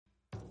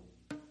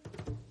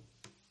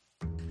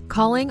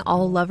Calling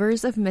all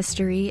lovers of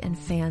mystery and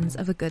fans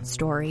of a good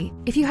story.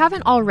 If you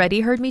haven't already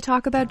heard me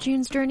talk about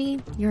June's Journey,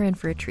 you're in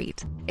for a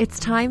treat. It's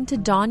time to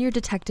don your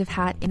detective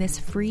hat in this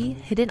free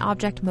hidden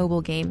object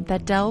mobile game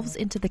that delves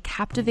into the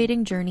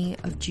captivating journey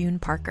of June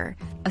Parker,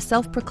 a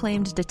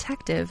self-proclaimed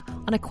detective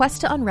on a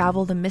quest to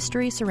unravel the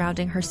mystery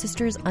surrounding her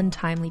sister's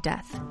untimely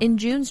death. In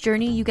June's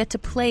Journey, you get to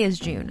play as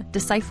June,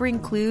 deciphering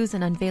clues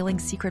and unveiling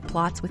secret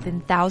plots within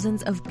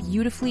thousands of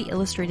beautifully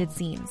illustrated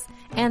scenes.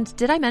 And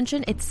did I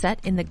mention it's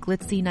set in the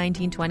glitzy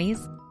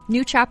 1920s?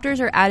 New chapters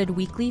are added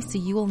weekly, so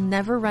you will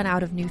never run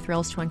out of new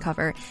thrills to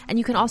uncover, and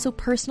you can also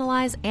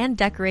personalize and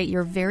decorate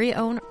your very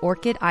own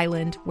Orchid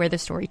Island where the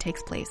story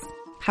takes place.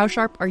 How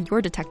sharp are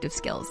your detective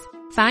skills?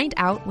 Find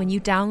out when you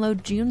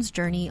download June's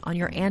Journey on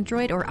your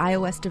Android or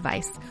iOS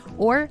device,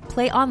 or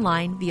play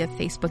online via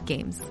Facebook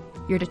Games.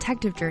 Your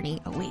detective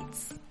journey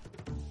awaits.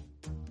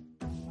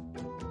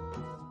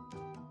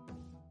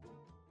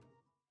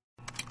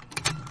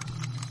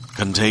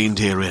 Contained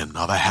herein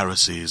are the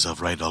heresies of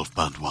Radolf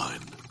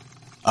Burntwine,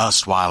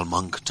 erstwhile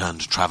monk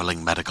turned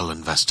traveling medical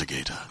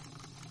investigator.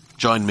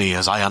 Join me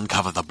as I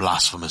uncover the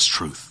blasphemous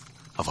truth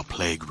of a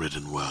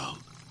plague-ridden world,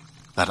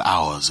 that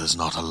ours is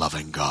not a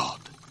loving God,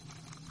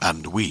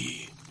 and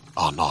we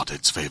are not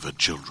its favored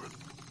children.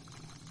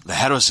 The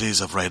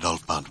heresies of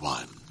Radolf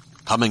Burntwine,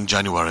 coming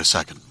January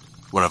 2nd,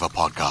 wherever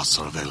podcasts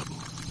are available.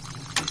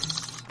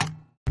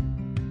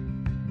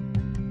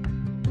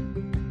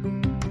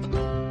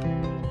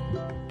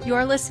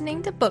 You're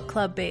listening to Book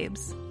Club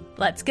Babes.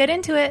 Let's get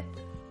into it.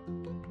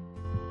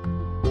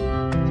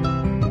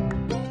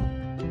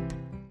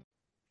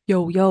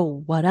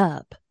 Yo, what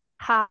up?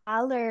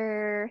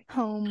 Holler,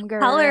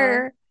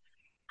 homegirl.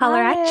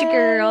 Holler at you,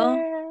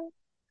 girl.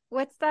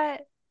 What's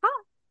that?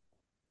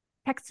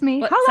 Text me.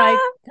 What Holla.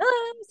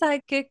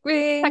 Psychic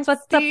rings. Text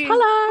What's up? the-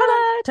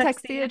 Holla.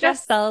 Text the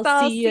address. I'll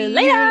see you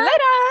later.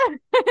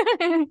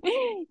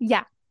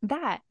 Yeah,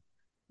 that.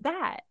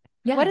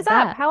 Yeah, What is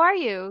that. up? How are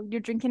you?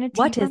 You're drinking a tea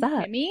What from is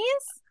up? Timmy's?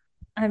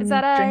 I'm Is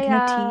that drinking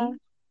a tea.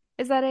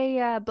 Is that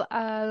a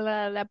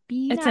Labina?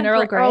 It's an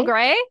Earl Grey. Earl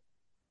Grey?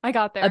 I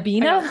got there.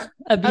 Abina?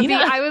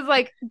 I was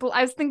like,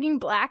 I was thinking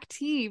black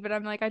tea, but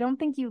I'm like, I don't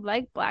think you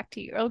like black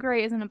tea. Earl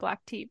Grey isn't a black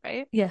tea,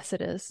 right? Yes,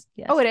 it is.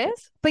 Yes, Oh, it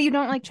is? But you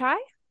don't like chai?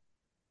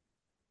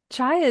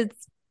 Chai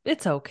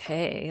it's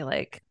okay.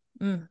 Like,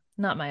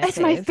 not my It's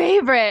my fave.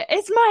 favorite.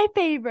 It's my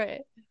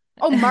favorite.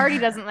 Oh, Marty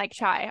doesn't like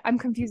chai. I'm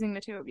confusing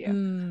the two of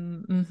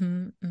you.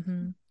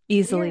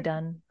 Easily Weird.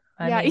 done.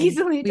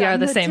 Easily We are done.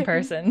 the The same two-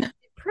 person.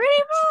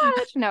 Pretty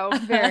much. No,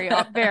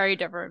 very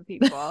different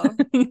people.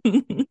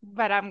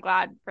 But I'm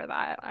glad for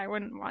that. I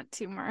wouldn't want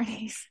two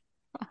Martys.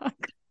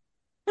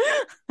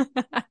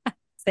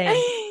 Same.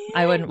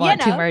 I wouldn't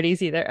want two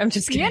Martys either. I'm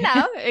just kidding.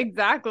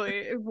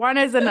 Exactly. One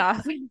is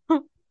enough.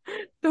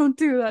 Don't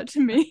do that to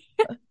me.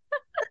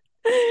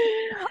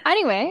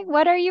 Anyway,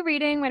 what are you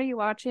reading? What are you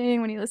watching?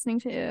 What are you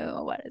listening to?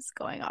 What is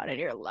going on in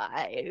your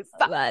life?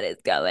 What is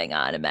going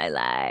on in my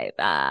life?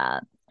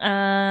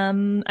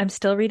 I'm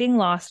still reading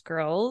Lost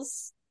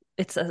Girls.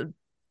 It's a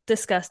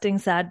disgusting,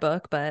 sad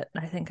book, but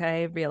I think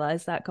I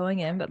realized that going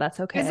in, but that's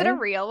okay. Is it a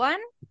real one?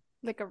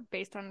 Like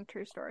based on a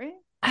true story?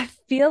 I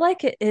feel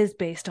like it is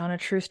based on a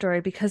true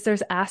story because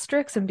there's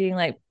asterisks and being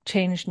like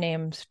changed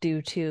names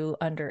due to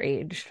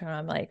underage. And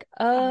I'm like,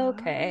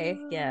 okay,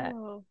 yeah.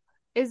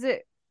 Is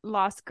it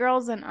Lost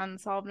Girls and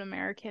Unsolved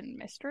American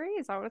Mystery?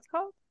 Is that what it's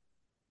called?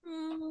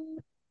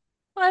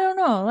 I don't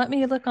know. Let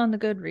me look on the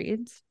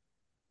Goodreads.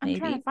 I'm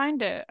trying to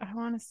find it. I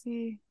want to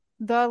see.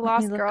 The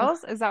Lost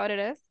Girls? Is that what it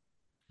is?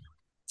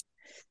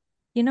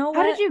 You know what?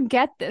 How did you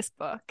get this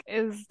book?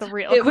 Is the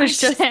real It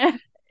question. was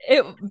just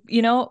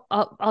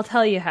I'll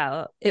tell you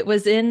how. It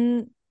was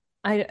in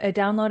I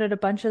downloaded a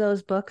bunch of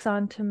those books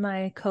onto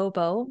my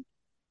Kobo.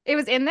 It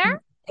was in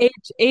there?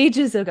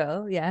 Ages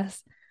ago,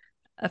 yes.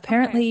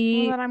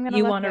 Apparently Well, then I'm gonna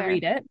you look want to there.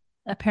 read it.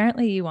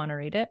 Apparently you want to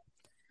read it.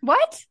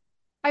 What?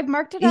 I've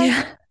marked it as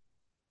Yeah.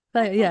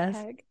 But yes.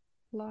 Peg.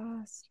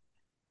 Lost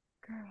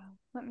Girl.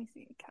 Let me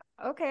see.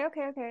 Okay.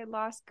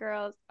 Lost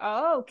Girls.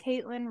 Oh,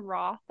 Caitlin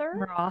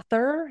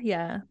Rother,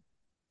 yeah.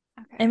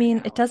 Okay. I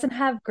mean, it doesn't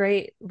have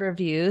great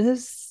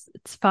reviews.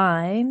 It's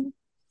fine.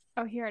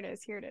 Oh, here it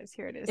is.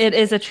 It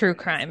is a true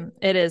crime.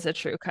 It is a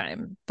true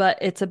crime. But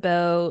it's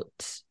about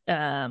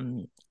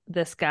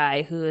this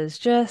guy who is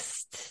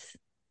just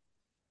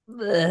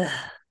the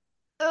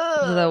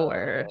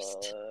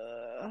worst.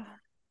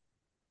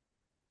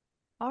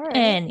 All right.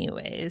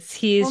 Anyways,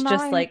 he's Now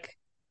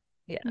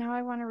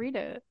I want to read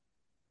it.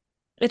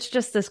 It's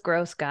just this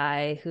gross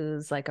guy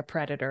who's like a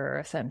predator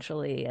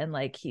essentially, and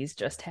like he's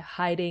just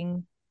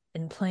hiding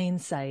in plain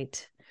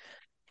sight.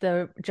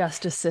 The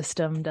justice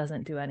system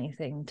doesn't do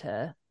anything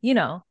to,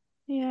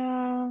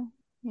 Yeah,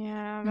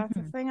 that's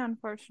the thing,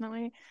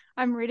 unfortunately.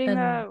 I'm reading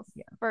the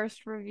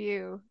first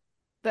review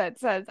that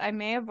says, I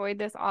may avoid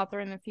this author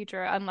in the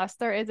future unless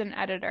there is an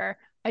editor.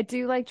 I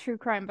do like true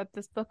crime, but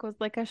this book was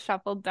like a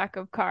shuffled deck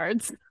of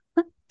cards.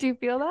 Do you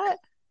feel that?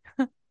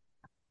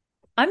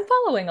 I'm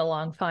following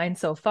along fine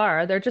so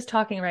far. They're just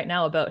talking right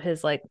now about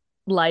his like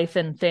life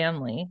and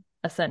family.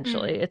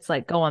 essentially. It's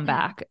like going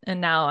back.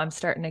 And now I'm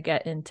starting to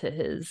get into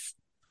his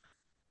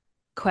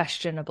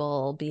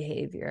questionable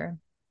behavior.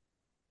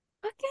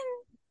 Fucking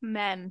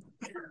men.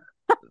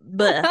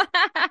 But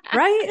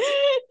right?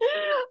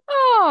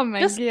 Oh my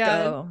Just god.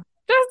 go.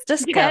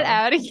 Just get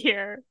out of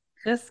here.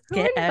 Just Who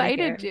get out of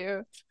invited here.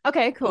 you?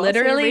 Okay, cool.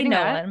 Literally so no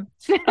that? one.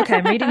 Okay,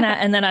 I'm reading that,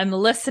 and then I'm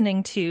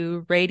listening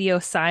to Radio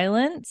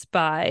Silence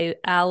by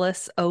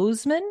Alice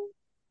Oseman.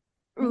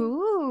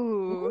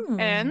 Ooh.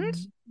 And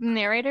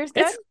narrator's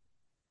good?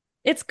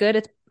 It's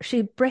good.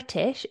 She's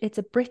British. It's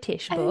a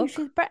British book. Oh,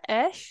 she's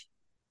British.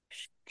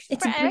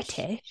 It's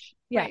British.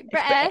 Yeah, right,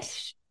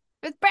 British.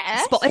 It's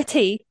British.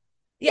 Spotty.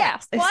 Yeah,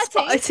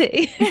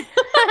 spotty.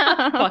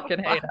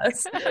 Fucking hate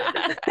us.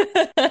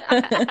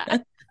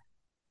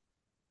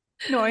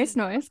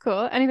 Nice,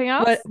 cool. Anything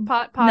else?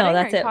 Potting? No,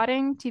 that's it.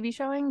 Potting, TV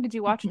showing? Did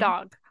you watch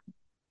Dog?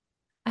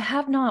 I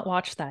have not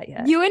watched that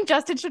yet. You and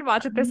Justin should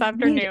watch it this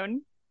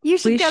afternoon. You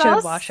should get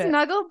all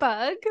snuggle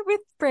bug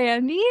with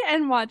Brandy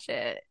and watch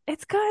it.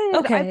 It's good.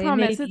 Okay, I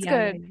promise it's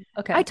good.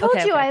 Okay. I told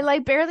you I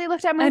like barely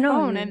looked at my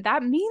phone and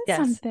that means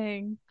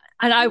something.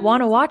 And I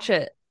want to watch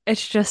it.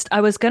 It's just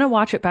I was gonna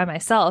watch it by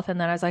myself, and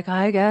then I was like,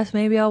 I guess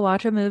maybe I'll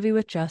watch a movie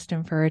with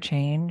Justin for a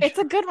change. It's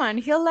a good one.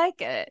 He'll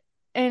like it.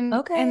 And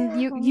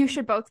you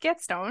should both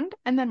get stoned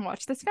and then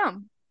watch this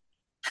film.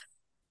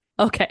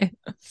 Okay.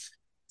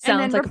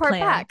 Sounds like report a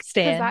plan. Back,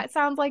 Stan. That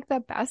sounds like the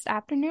best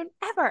afternoon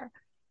ever.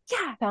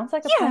 Yeah. Sounds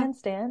like a plan,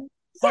 Stan.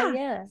 Yeah. Oh,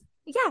 yeah.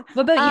 Yeah.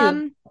 What about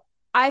you?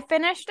 I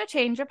finished A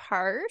Change of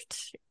Heart,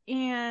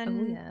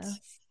 and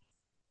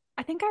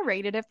I think I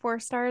rated it 4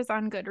 stars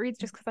on Goodreads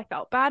just because I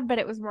felt bad, but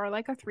it was more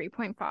like a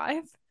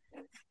 3.5.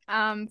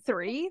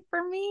 3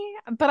 for me.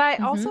 But I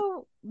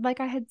also, like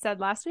I had said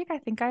last week, I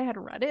think I had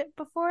read it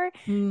before,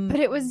 but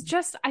it was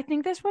just, I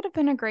think this would have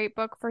been a great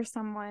book for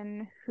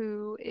someone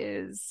who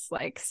is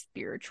like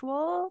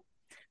spiritual.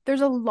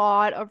 There's a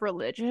lot of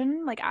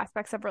religion, like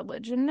aspects of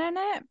religion in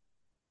it.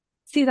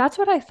 See, that's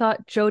what I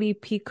thought Jodi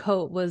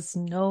Picoult was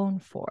known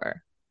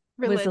for.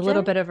 Religion? Was a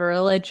little bit of a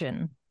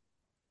religion.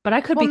 But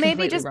I could be completely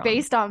maybe just wrong.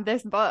 Based on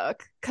this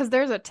book, because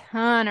there's a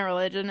ton of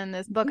religion in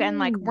this book, and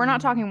like we're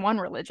not talking one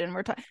religion.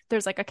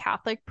 There's like a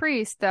Catholic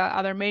priest. The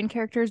other main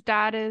character's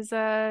dad is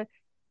a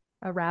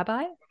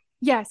rabbi.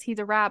 Yes, he's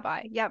a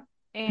rabbi. Yep.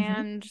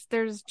 And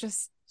there's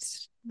just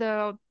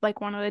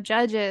one of the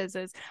judges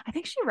is, I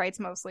think she writes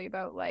mostly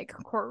about like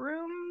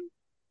courtroom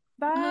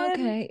vibe.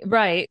 Okay,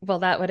 right. Well,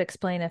 that would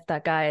explain if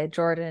that guy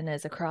Jordan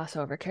is a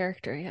crossover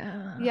character.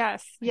 Yeah.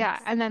 Yes. Yeah.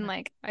 And then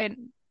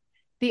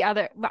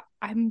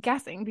I'm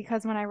guessing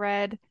because when I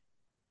read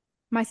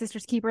My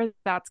Sister's Keeper,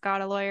 that's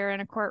got a lawyer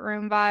and a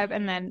courtroom vibe,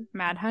 and then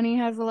Mad Honey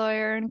has a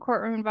lawyer and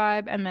courtroom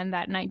vibe, and then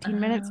that 19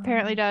 Minutes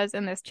apparently does,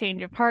 and this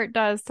Change of Heart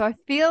does. So I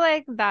feel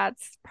like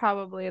that's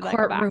probably like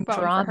courtroom a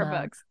backbone drama for her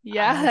books.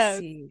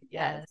 Yes.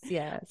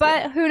 Yes.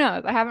 But who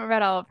knows? I haven't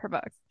read all of her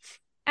books.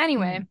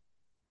 Anyway,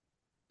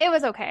 it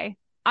was okay.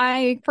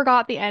 I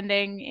forgot the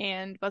ending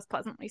and was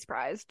pleasantly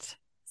surprised.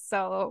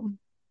 So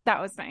that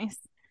was nice.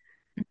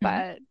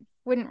 But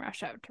wouldn't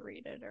rush out to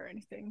read it or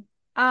anything.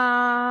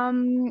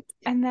 And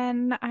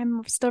then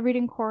I'm still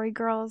reading Quarry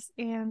Girls,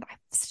 and I've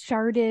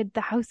sharded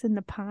The House in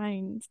the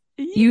Pines.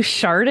 You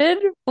sharded?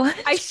 What?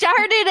 I sharded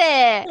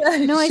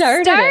it. No, I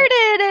started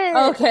it.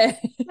 Okay.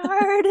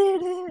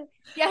 Sharded it.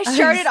 Yeah, I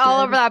sharded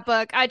all over that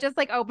book. I just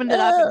like opened it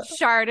up and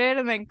sharded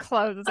and then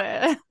closed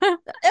it.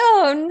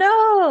 Oh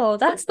no,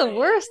 that's the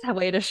worst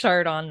way to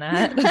shard on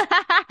that.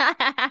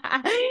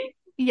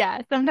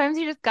 Yeah, sometimes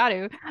you just got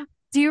to.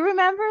 Do you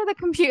remember the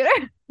computer?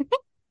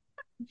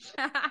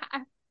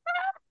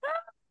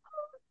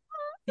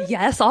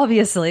 Yes,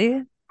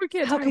 obviously.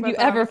 How could you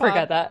ever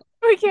forget that?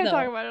 We can't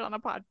talk about it on a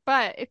pod.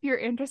 But if you're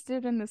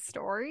interested in the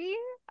story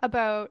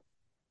about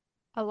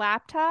a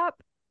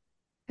laptop,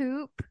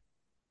 poop,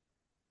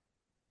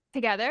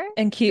 together,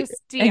 and cute,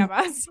 just DM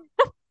us.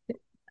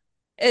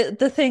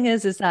 The thing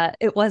is that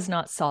it was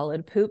not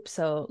solid poop.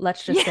 So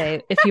let's just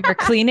say if you were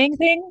cleaning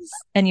things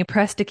and you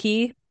pressed a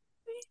key.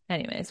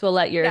 Anyways, we'll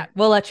let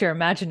your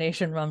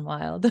imagination run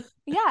wild.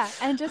 Yeah,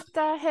 and just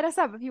hit us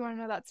up if you want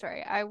to know that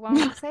story. I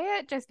won't say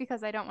it just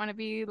because I don't want to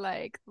be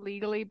like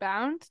legally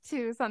bound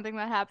to something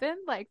that happened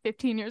like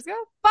 15 years ago.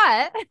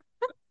 But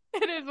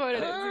it is what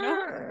it is, you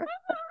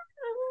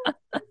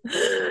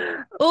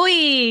know.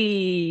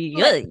 Oy.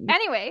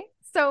 Anyway,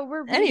 so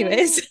we're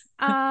reading,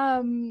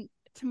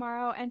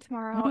 tomorrow and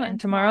tomorrow and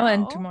tomorrow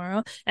and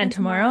tomorrow and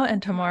tomorrow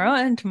and tomorrow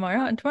and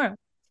tomorrow and tomorrow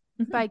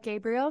by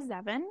Gabrielle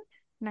Zevin.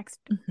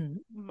 Next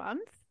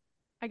month,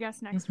 I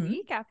guess next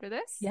week after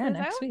this. Yeah,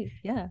 next out. week.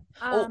 Yeah.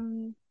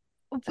 Boop,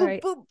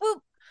 boop, boop.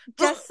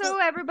 Just so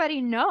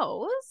everybody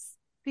knows,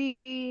 the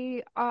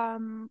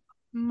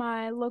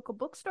my local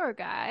bookstore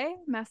guy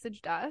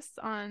messaged us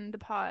on the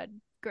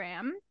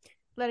Podgram,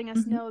 letting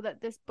us know that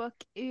this book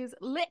is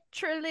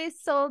literally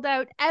sold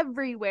out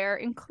everywhere,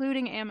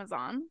 including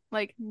Amazon.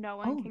 Like no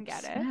one can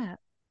get it.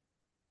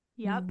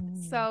 Yep.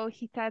 So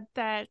he said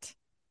that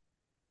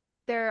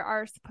there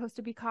are supposed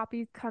to be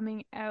copies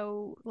coming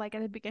out like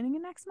at the beginning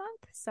of next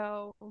month.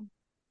 So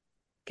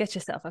Get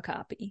yourself a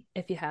copy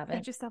if you haven't.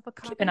 Get yourself a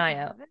copy. Keep an eye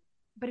out.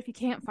 But if you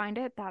can't find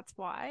it, that's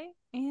why.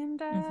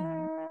 And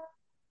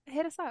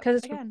hit us up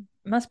because again.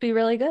 It must be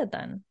really good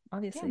then, Yeah,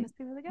 obviously. it must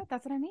be really good.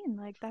 That's what I mean.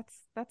 Like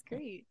that's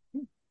great.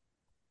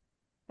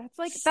 That's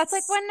like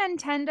when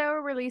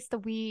Nintendo released the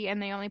Wii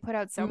and they only put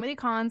out so many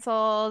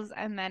consoles,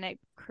 and then it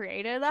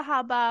created a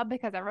hubbub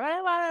because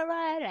everybody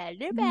wanted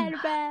it.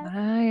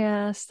 Ah,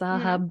 yes, the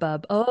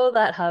hubbub. Oh,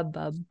 that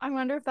hubbub. I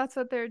wonder if that's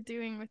what they're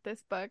doing with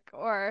this book,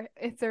 or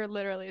if there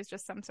literally is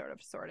just some sort of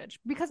shortage.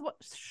 Because what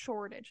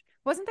shortage?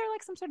 Wasn't there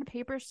like some sort of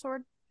paper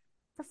short?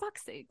 For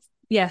fuck's sakes.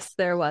 Yes,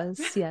 there was.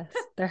 Yes,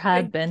 there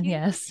had been.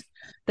 Yes,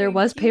 there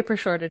was paper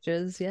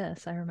shortages.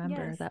 Yes, I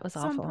remember. Yes. That was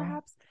awful.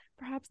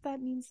 Perhaps that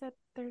means that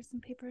there's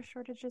some paper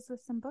shortages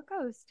with some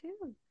bookos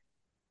too.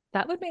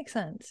 That would make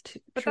sense.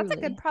 But truly. That's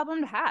a good problem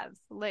to have.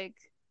 Like,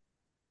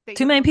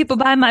 too many people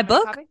buy my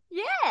book? Copy.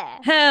 Yeah.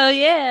 Hell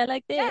yeah,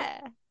 like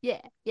that. Yeah.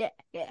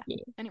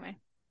 Anyway.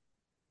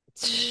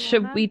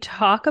 Should we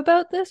talk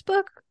about this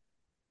book?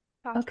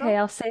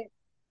 Okay,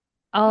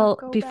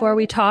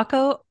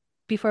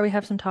 before we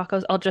have some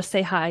tacos, I'll just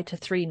say hi to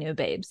 3 new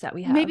babes that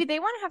we have. Maybe they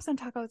want to have some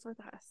tacos with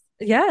us.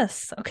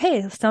 Yes.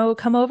 Okay. So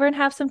come over and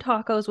have some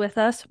tacos with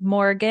us.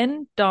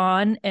 Morgan,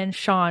 Dawn, and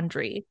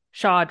Chaudry.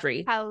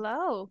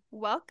 Hello.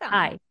 Welcome.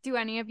 Hi. Do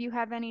any of you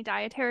have any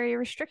dietary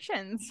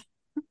restrictions?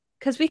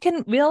 Because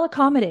we'll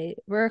accommodate.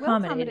 We'll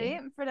accommodate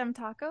for them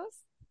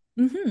tacos.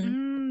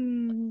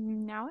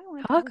 Now I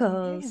want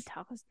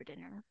tacos for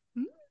dinner.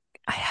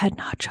 I had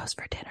nachos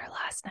for dinner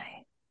last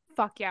night.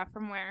 Fuck yeah.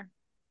 From where?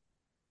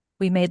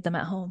 We made them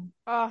at home.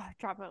 Oh,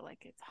 drop it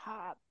like it's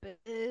hot,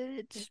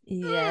 bitch.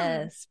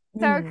 Yes.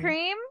 Sour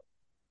cream?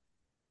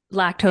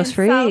 Lactose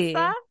free.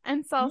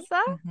 And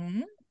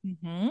salsa?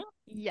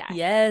 Yes.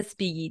 Yes,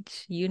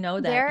 beach. You know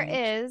that.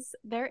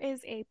 There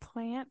is a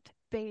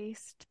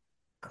plant-based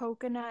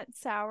coconut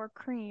sour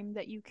cream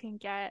that you can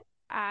get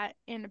at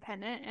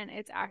Independent, and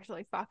it's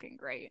actually fucking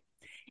great.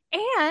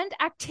 And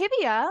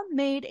Activia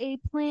made a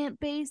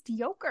plant-based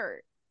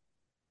yogurt.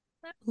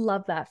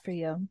 Love that for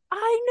you.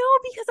 I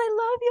know, because I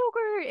love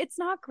yogurt. It's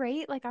not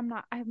great. Like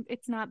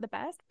it's not the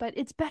best, but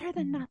it's better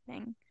than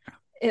nothing.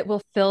 It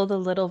will fill the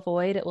little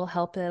void. It will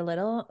help it a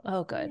little.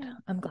 Oh, good. Yeah.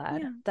 I'm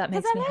glad. Yeah. That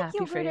makes me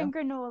happy for you. I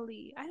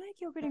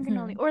like yogurt and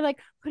granola. Or like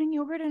putting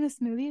yogurt in a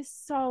smoothie is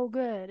so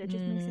good. It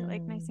just makes it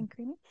like nice and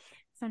creamy.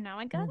 So now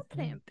I got a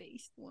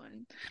plant-based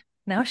one.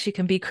 Now she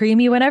can be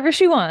creamy whenever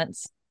she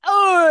wants.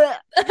 Oh.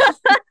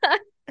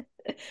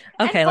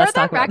 Okay, let's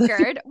talk about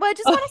record. Well, I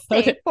just want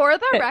to say, for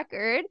the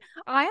record,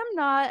 I am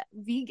not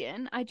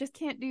vegan. I just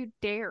can't do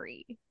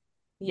dairy.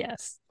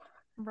 Yes.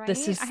 Right.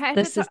 This is I had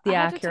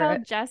to tell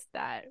Jess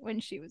that when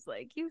she was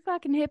like, "You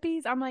fucking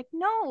hippies." I'm like,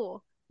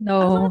 no. I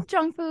love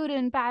junk food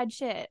and bad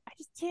shit. I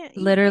just can't.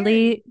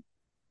 Literally,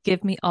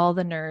 give me all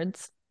the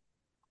nerds,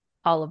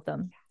 all of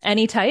them.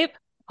 Any type,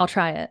 I'll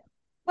try it.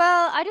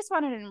 Well, I just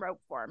want it in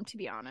rope form, to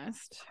be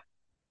honest.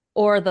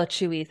 Or the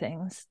chewy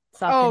things.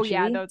 Soft and chewy.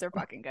 Yeah, those are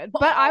fucking good.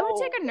 But I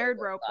would take a nerd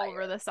rope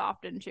over the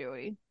soft and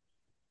chewy.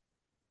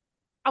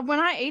 When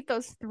I ate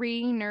those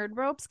 3 nerd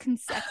ropes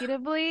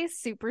consecutively,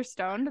 super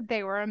stoned,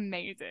 they were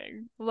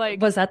amazing.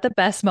 Like, was that the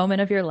best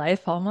moment of your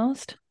life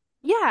almost?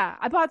 Yeah,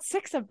 I bought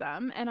 6 of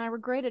them and I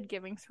regretted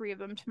giving 3 of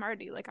them to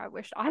Marty. Like, I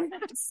wish I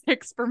had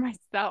 6 for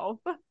myself.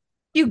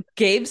 You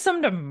gave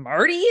some to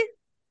Marty?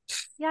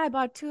 Yeah, I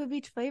bought 2 of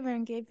each flavor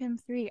and gave him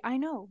 3. I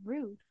know,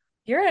 rude.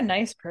 You're a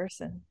nice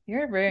person.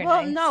 You're very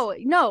nice. Well,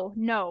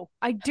 no.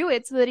 I do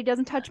it so that he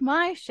doesn't touch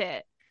my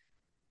shit.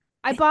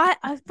 I bought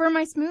for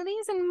my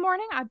smoothies in the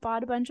morning. I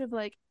bought a bunch of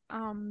like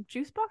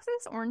juice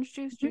boxes, orange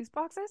juice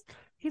boxes.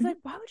 He's like,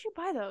 "Why would you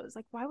buy those?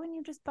 Like, why wouldn't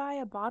you just buy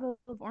a bottle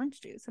of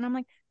orange juice?" And I'm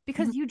like,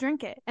 "Because you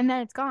drink it and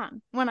then it's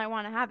gone when I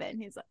want to have it."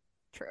 And he's like,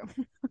 "True."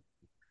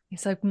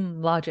 He's like,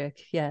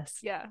 logic. Yes.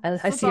 Yeah.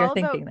 I see your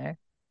thinking there.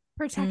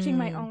 Protecting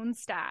my own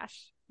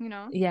stash. You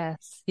know?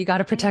 Yes. You got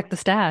to protect the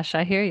stash.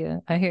 I hear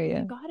you.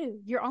 You got to.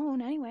 Your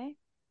own anyway.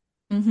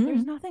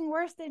 There's nothing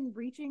worse than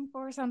reaching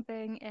for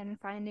something and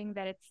finding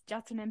that it's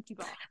just an empty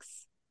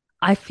box.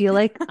 I feel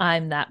like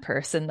I'm that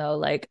person though.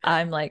 Like,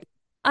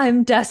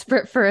 I'm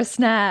desperate for a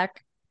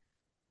snack.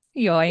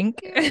 Yoink.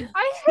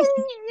 I hate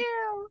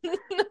you.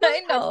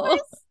 I know.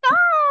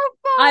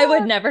 I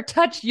would never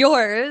touch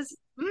yours.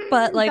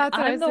 But like,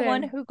 I'm the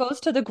one who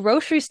goes to the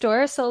grocery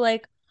store. So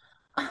like,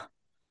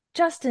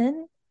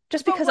 Justin,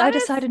 just because I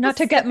decided not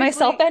to get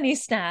myself any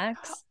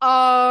snacks.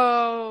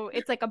 Oh,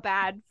 it's like a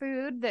bad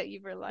food that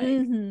you were like,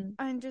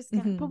 I'm just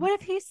gonna. But what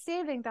if he's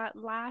saving that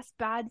last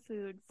bad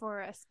food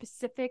for a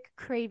specific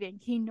craving?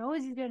 He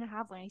knows he's gonna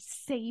have one. He's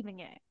saving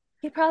it.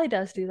 He probably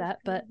does do that,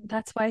 but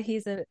that's why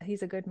he's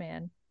a good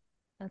man.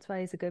 That's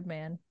why he's a good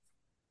man.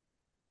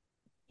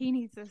 He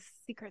needs a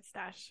secret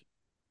stash.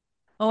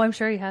 Oh, I'm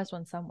sure he has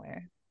one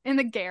somewhere. In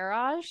the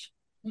garage?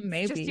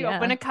 Maybe. Just you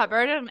open a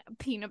cupboard and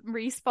peanut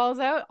Reese falls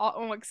out.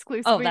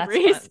 Exclusively that's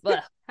Reese.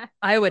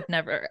 I would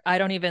never. I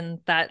don't even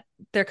that.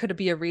 There could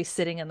be a Reese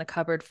sitting in the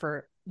cupboard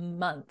for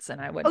months,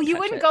 and I wouldn't. Oh, you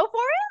wouldn't go for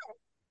it?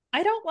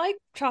 I don't like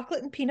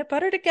chocolate and peanut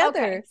butter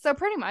together. Okay, so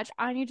pretty much,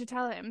 I need to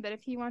tell him that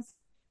if he wants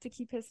to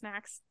keep his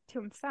snacks to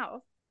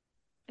himself.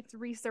 It's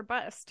Reese or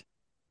bust.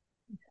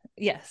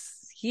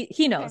 Yes,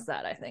 he knows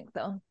that, I think,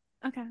 though.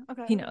 Okay.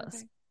 He knows.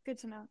 Okay. Good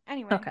to know.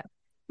 Anyway. Okay.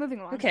 Moving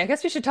along. Okay, I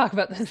guess we should talk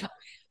about this.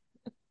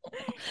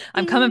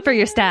 I'm coming for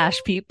your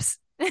stash, peeps.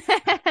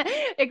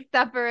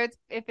 Except for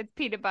if it's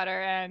peanut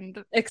butter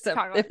and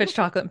chocolate. If it's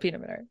chocolate and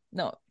peanut butter.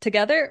 No.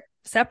 Together?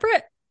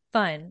 Separate?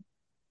 Fine.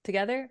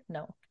 Together?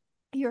 No.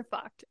 You're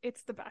fucked.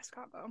 It's the best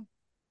combo.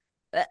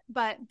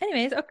 But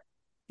anyways, okay.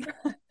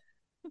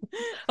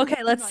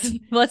 Okay,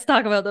 let's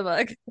talk about the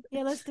book.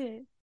 Yeah, let's do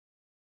it.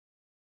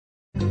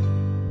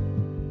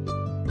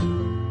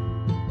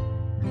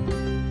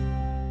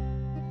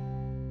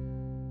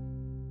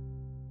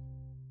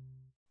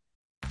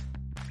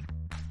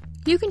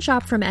 You can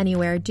shop from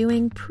anywhere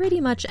doing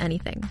pretty much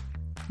anything.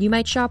 You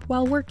might shop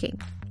while working,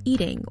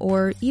 eating,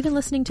 or even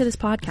listening to this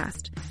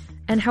podcast.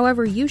 And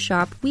however you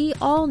shop, we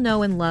all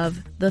know and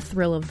love the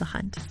thrill of the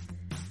hunt.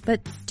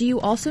 But do you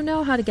also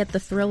know how to get the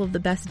thrill of the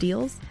best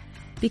deals?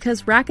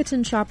 Because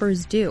Rakuten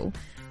shoppers do.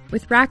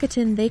 With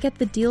Rakuten, they get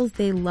the deals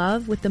they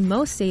love with the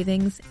most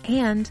savings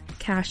and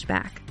cash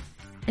back.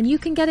 And you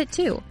can get it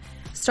too.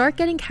 Start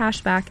getting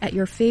cash back at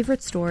your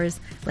favorite stores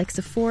like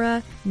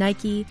Sephora,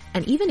 Nike,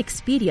 and even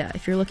Expedia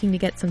if you're looking to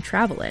get some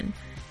travel in.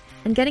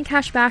 And getting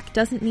cash back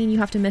doesn't mean you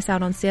have to miss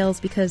out on sales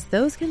because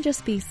those can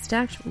just be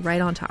stacked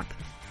right on top.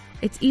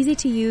 It's easy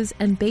to use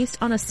and based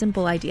on a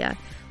simple idea.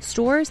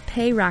 Stores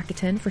pay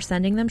Rakuten for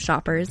sending them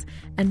shoppers,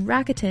 and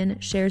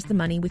Rakuten shares the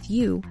money with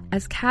you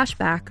as cash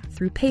back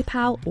through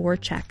PayPal or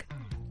check.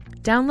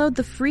 Download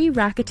the free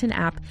Rakuten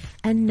app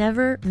and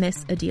never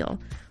miss a deal.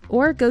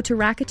 Or go to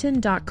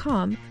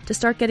Rakuten.com to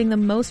start getting the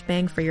most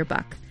bang for your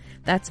buck.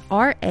 That's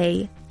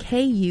Rakuten.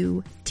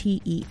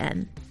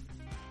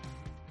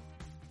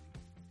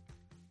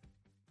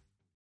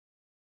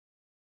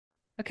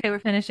 Okay, we're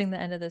finishing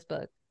the end of this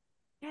book.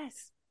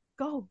 Yes,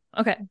 go.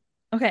 Okay.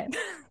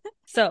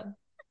 So,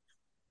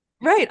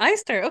 right, I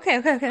start. Okay. I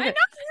know you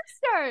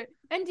start.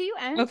 And do you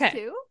end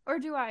too? Or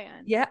do I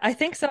end? Yeah, I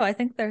think so. I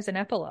think there's an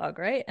epilogue,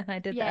 right? And I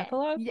did the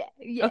epilogue?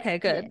 Yeah. Okay,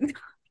 good. Yeah.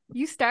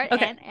 You start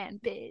and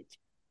end, bitch.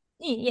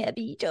 Yeah,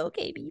 beach.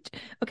 Okay, beach.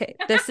 Okay,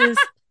 this is...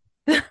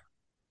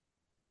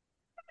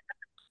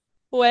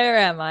 Where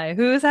am I?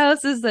 Whose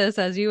house is this,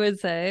 as you would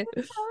say?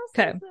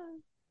 Okay.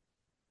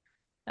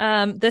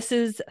 This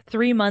is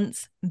 3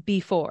 months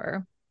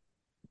before.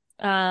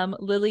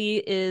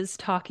 Lily is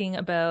talking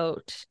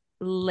about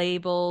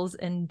labels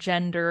and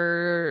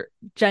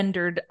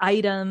gendered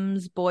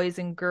items, boys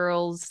and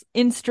girls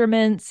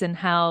instruments, and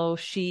how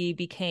she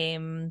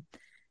became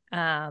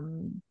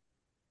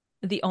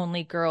the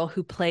only girl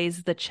who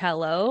plays the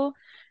cello.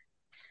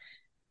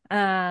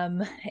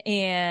 And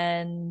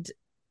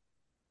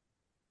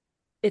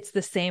it's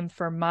the same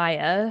for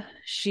Maya.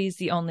 She's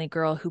the only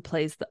girl who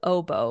plays the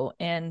oboe,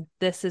 and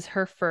this is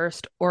her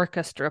first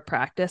orchestra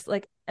practice.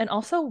 And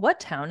also, what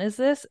town is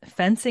this?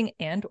 Fencing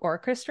and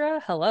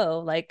orchestra?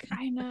 Hello.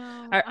 I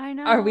know.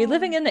 Are we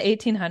living in the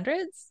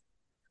 1800s?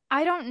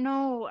 I don't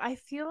know. I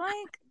feel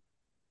like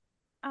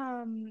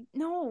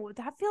no,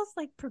 that feels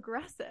like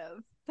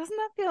progressive. Doesn't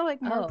that feel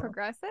like more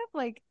progressive?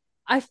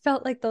 I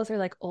felt like those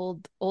are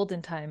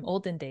olden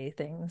day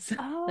things.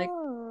 Oh, like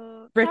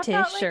British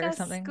that felt like or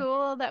something.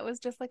 School that was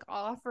just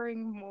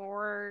offering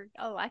more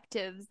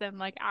electives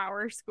than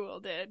our school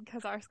did,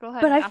 because our school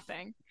had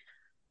nothing.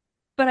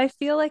 But I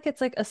feel like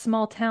it's a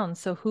small town,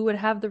 so who would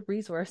have the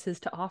resources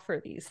to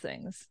offer these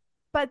things?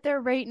 But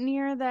they're right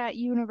near that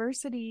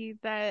university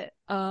that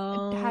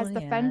has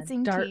the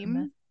fencing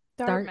team.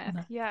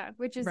 Dartmouth, yeah,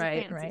 which is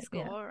a fancy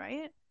school,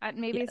 right?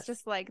 Maybe it's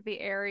just the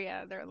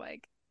area. They're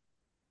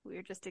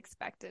we're just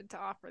expected to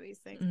offer these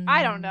things.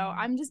 I don't know.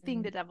 I'm just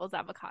being the devil's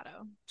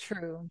avocado.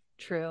 True.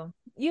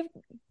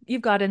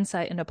 You've got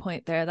insight and a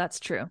point there. That's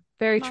true.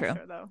 Very true. Not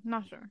sure though.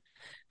 Not sure.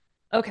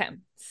 Okay,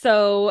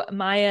 so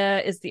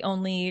Maya is the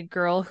only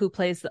girl who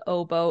plays the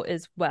oboe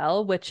as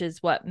well, which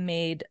is what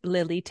made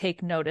Lily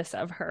take notice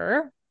of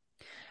her.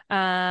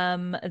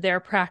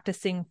 They're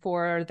practicing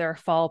for their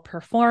fall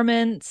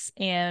performance,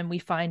 and we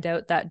find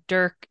out that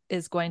Dirk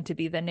is going to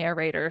be the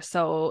narrator,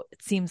 so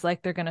it seems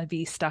like they're going to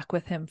be stuck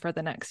with him for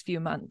the next few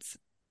months.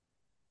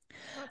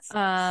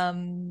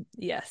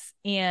 Yes,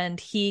 and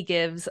he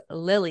gives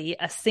Lily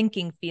a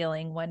sinking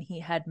feeling when he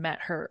had met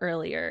her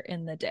earlier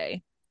in the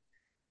day.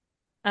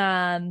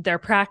 They're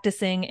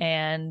practicing,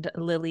 and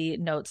Lily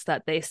notes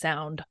that they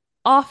sound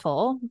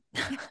awful.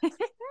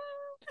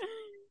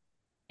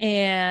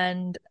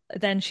 And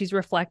then she's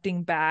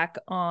reflecting back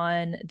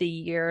on the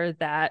year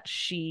that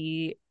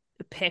she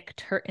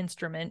picked her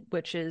instrument,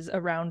 which is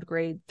around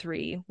grade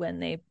 3 when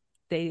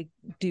they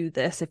do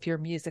this, if you're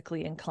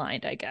musically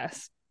inclined, I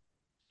guess.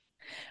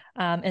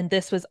 And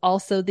this was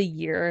also the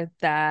year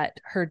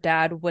that her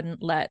dad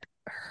wouldn't let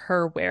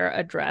her wear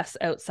a dress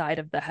outside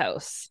of the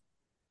house.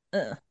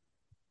 Ugh.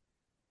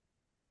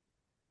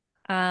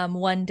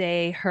 One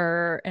day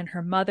her and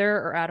her mother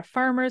are at a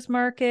farmer's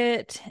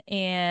market,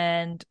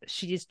 and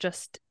she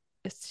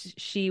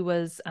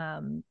was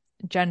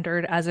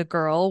gendered as a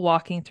girl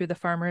walking through the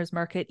farmer's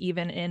market,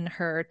 even in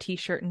her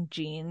t-shirt and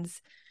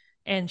jeans.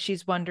 and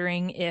she's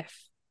wondering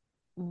if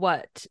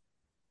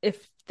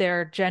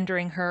they're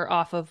gendering her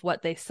off of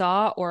what they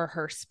saw or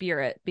her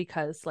spirit,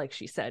 because like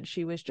she said,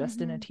 she was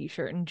just in a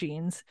t-shirt and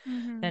jeans,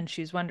 and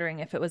she's wondering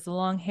if it was the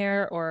long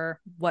hair or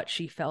what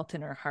she felt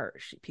in her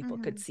heart. People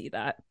could see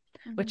that,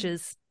 which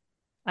is,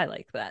 I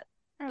like that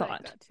thought.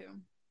 Like that too.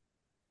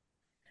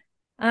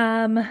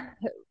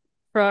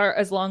 For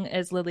as long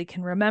as Lily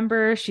can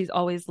remember, she's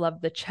always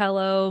loved the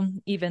cello,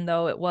 even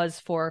though it was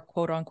for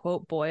quote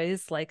unquote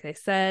boys, like I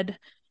said.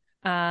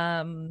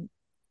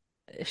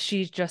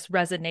 She just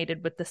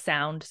resonated with the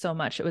sound so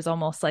much. It was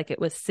almost like it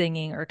was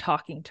singing or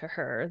talking to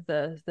her,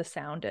 the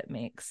sound it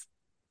makes.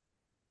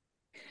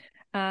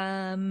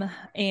 And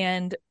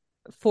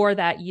for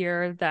that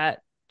year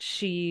that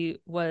she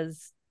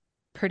was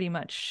pretty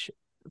much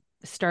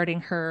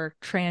starting her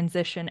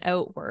transition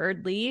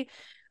outwardly,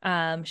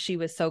 she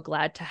was so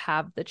glad to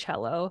have the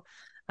cello,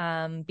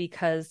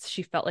 because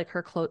she felt like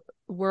her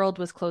world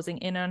was closing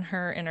in on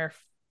her, and her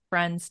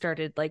friends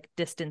started like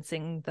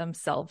distancing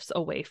themselves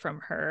away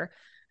from her,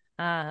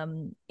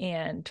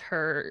 and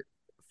her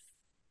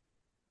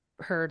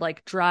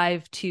like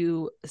drive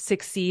to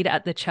succeed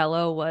at the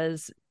cello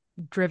was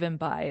driven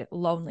by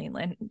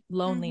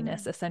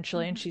loneliness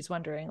essentially. And she's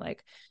wondering,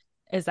 like,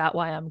 is that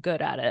why I'm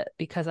good at it,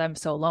 because I'm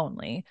so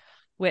lonely?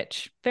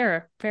 Which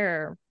fair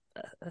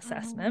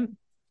assessment.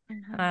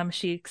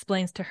 She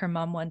explains to her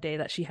mom one day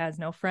that she has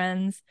no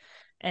friends,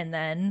 and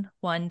then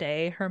one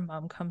day her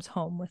mom comes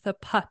home with a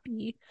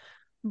puppy,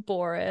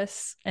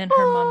 Boris, and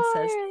her mom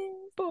says,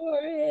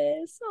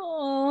 Boris,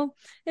 oh,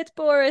 it's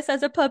Boris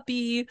as a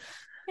puppy,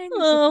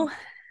 oh,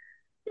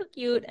 so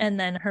cute. And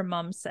then her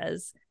mom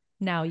says,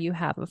 now you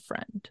have a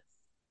friend.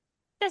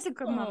 That's a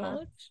good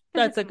mama.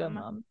 That's a good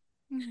mom.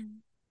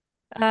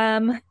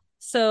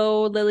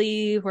 So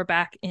Lily, we're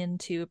back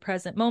into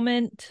present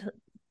moment.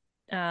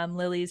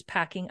 Lily's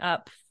packing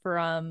up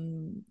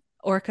from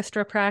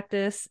orchestra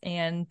practice,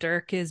 and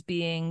Dirk is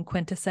being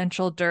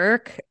quintessential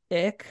Dirk.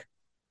 Ick.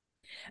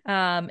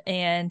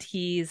 And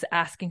he's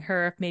asking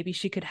her if maybe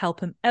she could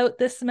help him out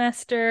this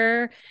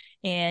semester,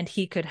 and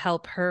he could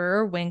help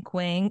her, wink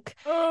wink.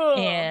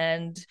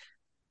 And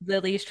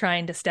Lily's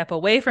trying to step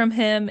away from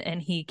him,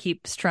 and he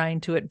keeps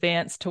trying to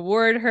advance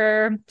toward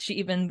her. She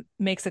even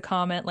makes a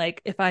comment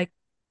like, if I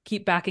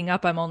keep backing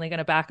up, I'm only going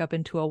to back up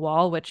into a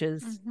wall, which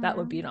is that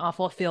would be an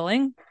awful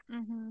feeling.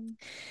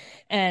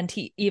 And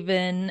he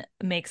even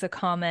makes a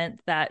comment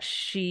that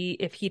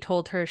if he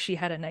told her she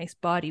had a nice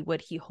body,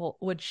 would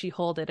she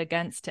hold it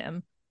against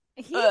him?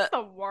 He's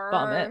the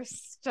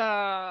worst.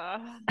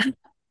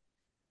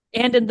 And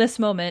in this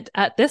moment,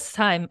 at this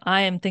time,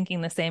 I am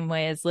thinking the same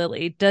way as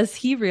Lily. Does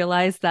he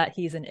realize that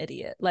he's an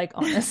idiot? Like,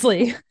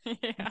 honestly,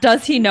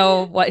 does he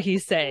know what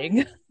he's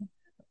saying?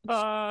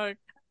 Fuck.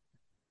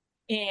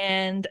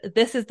 And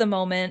this is the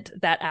moment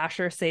that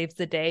Asher saves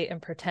the day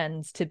and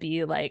pretends to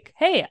be like,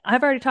 hey,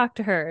 I've already talked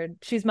to her.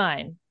 She's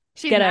mine.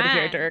 Get out of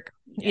here, Dirk.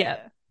 Yeah.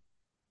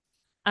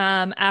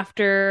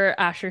 After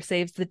Asher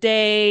saves the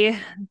day,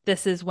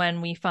 this is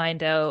when we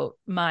find out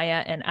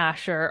Maya and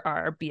Asher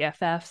are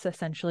BFFs,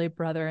 essentially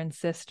brother and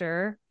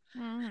sister.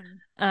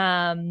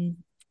 And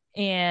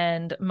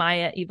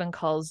Maya even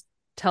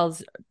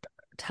tells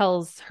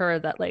her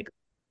that, like,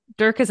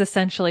 Dirk is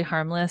essentially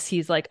harmless.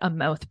 He's like a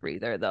mouth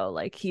breather, though.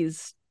 Like,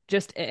 he's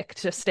just ick.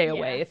 Just stay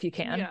away if you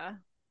can.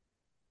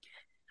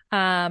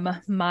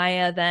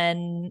 Maya,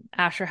 then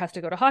Asher has to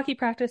go to hockey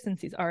practice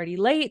since he's already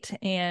late,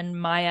 and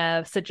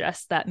Maya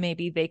suggests that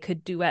maybe they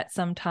could duet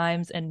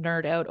sometimes and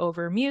nerd out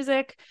over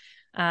music,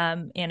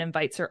 and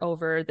invites her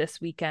over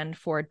this weekend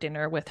for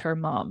dinner with her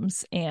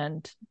moms.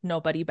 And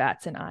nobody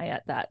bats an eye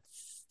at that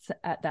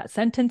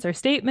sentence or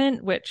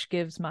statement, which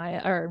gives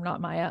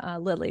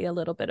Lily a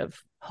little bit of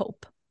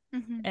hope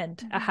and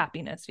a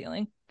happiness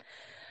feeling.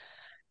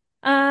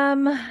 Her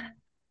mom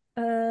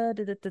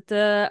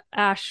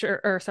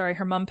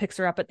picks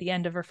her up at the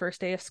end of her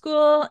first day of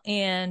school,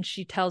 and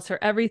she tells her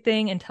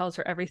everything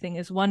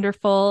is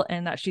wonderful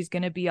and that she's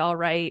going to be all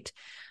right.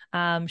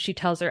 She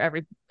tells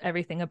her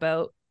everything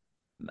about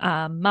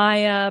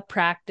Maya,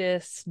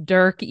 practice,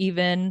 Dirk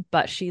even,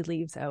 but she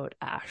leaves out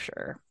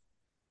Asher.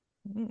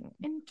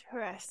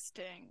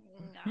 Interesting.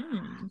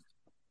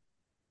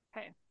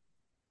 Okay.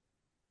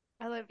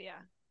 Olivia.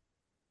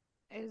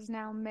 It is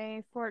now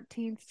May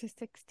 14th to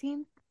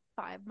 16th,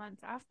 5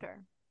 months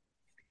after.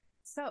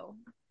 So,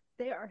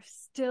 they are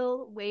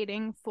still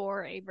waiting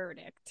for a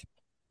verdict.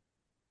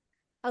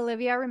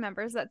 Olivia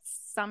remembers that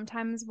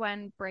sometimes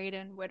when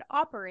Brayden would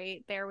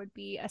operate, there would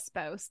be a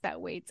spouse that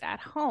waits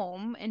at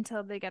home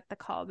until they get the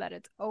call that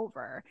it's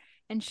over.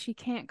 And she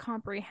can't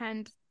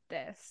comprehend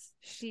this.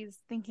 She's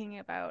thinking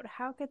about,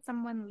 how could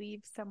someone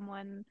leave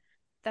someone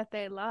that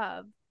they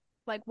love,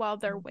 like, while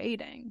they're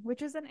waiting,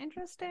 which is an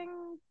interesting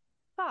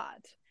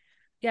thought.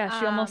 Yeah,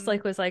 she almost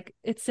was like,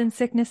 it's in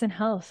sickness and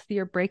health.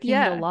 You're breaking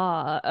the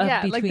law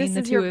between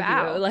the two of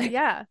you. Like,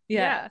 yeah.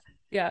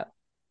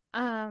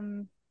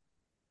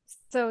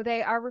 So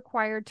they are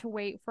required to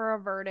wait for a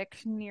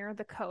verdict near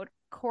the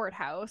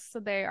courthouse. So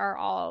they are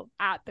all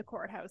at the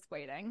courthouse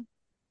waiting.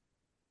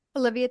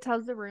 Olivia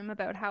tells the room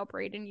about how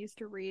Brayden used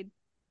to read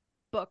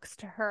books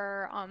to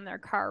her on their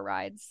car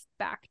rides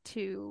back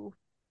to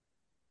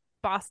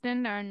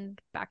Boston and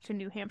back to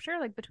New Hampshire,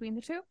 like between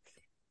the two.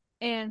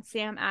 And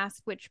Sam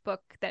asks which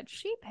book that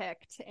she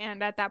picked.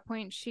 And at that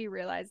point, she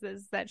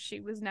realizes that she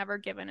was never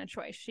given a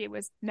choice. She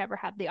was never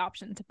had the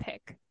option to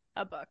pick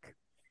a book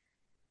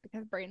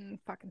because Brayden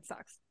fucking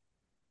sucks.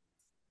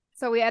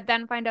 So we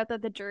then find out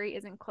that the jury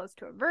isn't close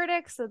to a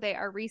verdict. So they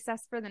are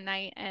recessed for the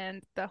night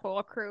and the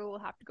whole crew will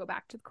have to go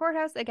back to the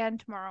courthouse again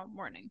tomorrow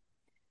morning.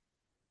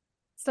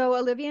 So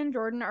Olivia and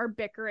Jordan are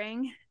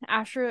bickering.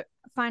 Asher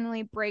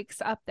finally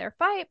breaks up their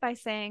fight by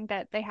saying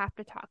that they have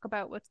to talk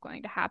about what's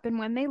going to happen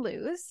when they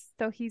lose.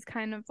 So he's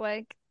kind of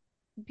like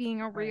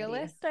being a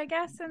realist, I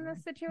guess, in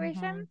this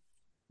situation.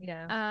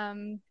 Yeah.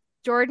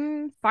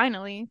 Jordan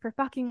finally, for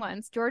fucking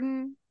once,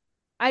 Jordan,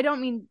 I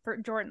don't mean for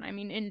Jordan, I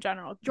mean in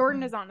general.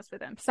 Jordan is honest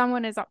with him.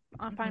 Someone is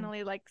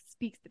finally like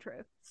speaks the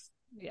truth.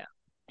 Yeah.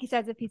 He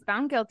says if he's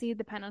found guilty,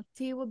 the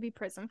penalty will be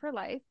prison for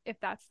life. If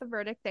that's the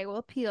verdict, they will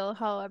appeal.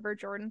 However,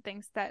 Jordan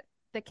thinks that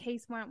the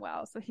case went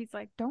well. So he's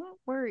like, don't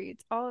worry,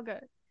 it's all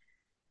good.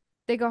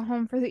 They go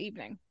home for the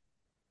evening.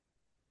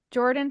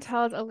 Jordan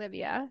tells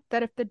Olivia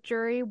that if the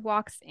jury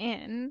walks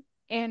in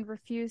and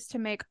refuse to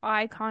make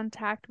eye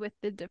contact with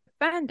the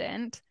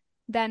defendant,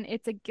 then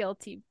it's a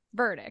guilty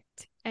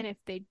verdict. And if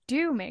they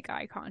do make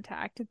eye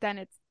contact, then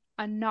it's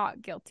a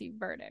not guilty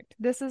verdict.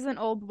 This is an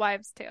old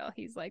wives' tale.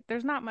 He's like,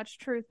 there's not much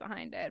truth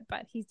behind it,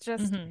 but he's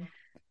just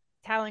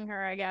telling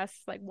her, I guess,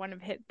 like one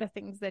of the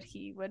things that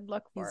he would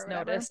look for. He's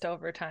noticed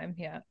over time.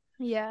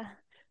 Yeah.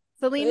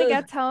 Selena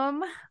gets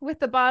home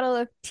with a bottle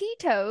of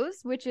Tito's,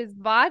 which is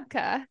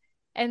vodka,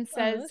 and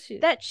says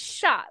that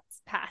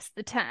shots pass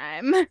the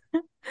time.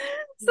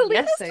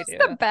 Selena's just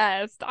the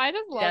best. I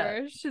just love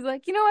her. She's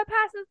like, you know what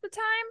passes the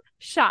time?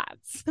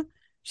 Shots.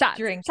 Shots.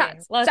 Drinking.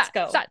 Shots. Let's shots,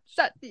 go.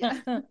 Shots.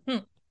 Yeah.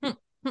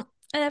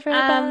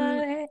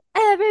 Everybody.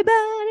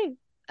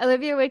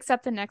 Olivia wakes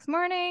up the next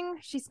morning.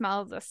 She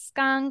smells a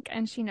skunk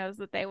and she knows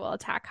that they will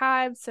attack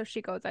hives, so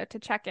she goes out to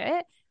check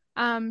it.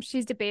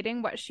 She's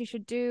debating what she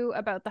should do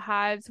about the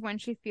hives when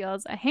she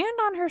feels a hand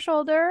on her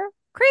shoulder.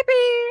 Creepy.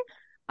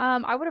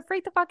 I would have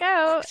freaked the fuck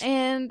out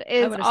and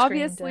is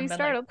obviously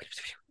startled.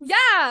 Like...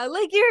 Yeah,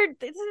 like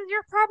this is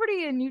your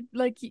property and you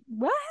like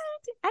what?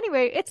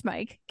 Anyway, it's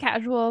Mike.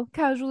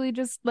 Casually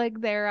just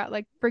like there at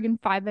like friggin'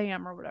 5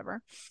 a.m. or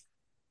whatever.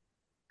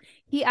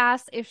 He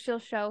asks if she'll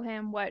show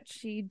him what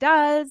she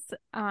does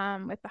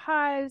with the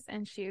hives,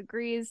 and she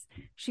agrees.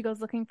 She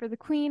goes looking for the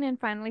queen and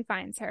finally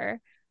finds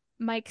her.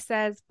 Mike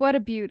says, "What a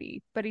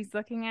beauty," but he's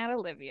looking at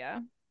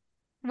Olivia,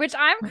 which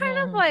I'm kind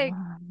of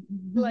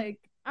like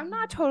I'm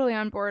not totally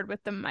on board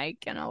with the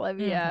Mike and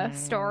Olivia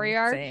story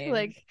arc. Same.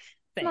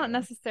 It's not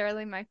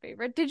necessarily my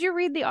favorite. Did you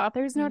read the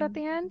author's note at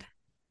the end?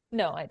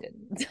 No, I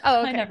didn't.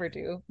 Oh, okay. I never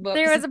do. Whoops.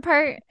 There was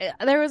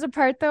a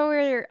part though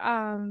where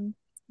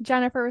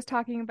Jennifer was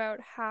talking about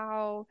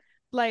how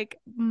like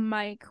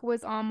Mike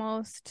was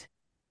almost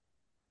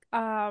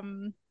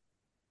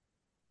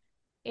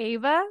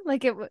Ava,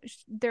 like they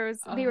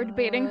were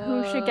debating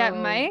who should get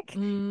Mike,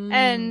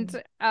 and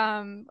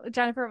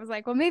Jennifer was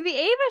like, well, maybe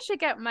Ava should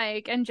get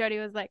Mike, and Jody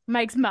was like,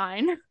 Mike's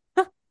mine.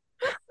 So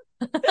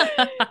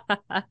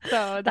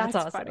that's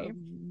awesome. Funny.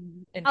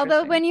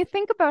 Although when you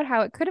think about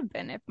how it could have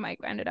been if Mike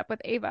ended up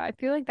with Ava, I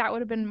feel like that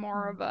would have been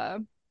more of a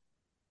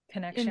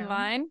connection in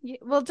line.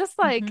 Well, just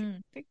like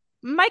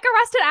Mike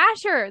arrested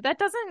Asher, that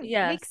doesn't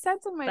make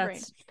sense in my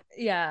brain.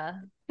 Yeah.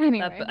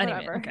 Anyway,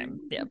 whatever. Okay.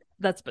 Yeah,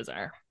 that's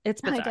bizarre.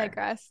 It's bizarre. I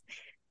digress.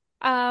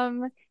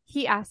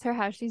 He asks her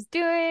how she's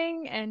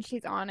doing, and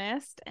she's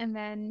honest, and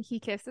then he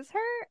kisses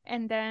her,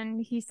 and then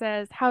he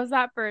says, "How's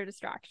that for a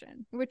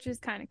distraction?" Which is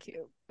kind of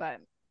cute, but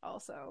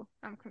also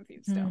I'm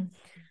confused still.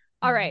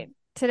 All right.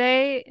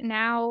 Today,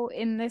 now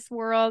in this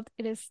world,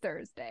 it is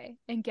Thursday,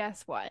 and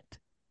guess what?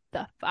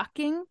 The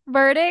fucking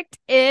verdict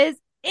is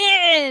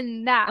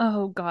in.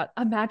 Oh god,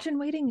 imagine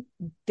waiting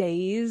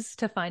days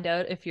to find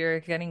out if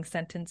you're getting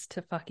sentenced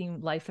to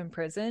fucking life in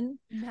prison.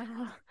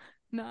 No,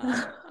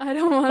 I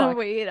don't want to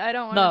wait. I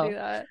don't want to do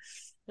that.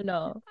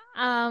 No.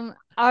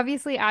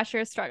 Obviously Asher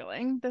is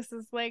struggling. This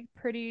is like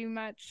pretty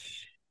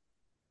much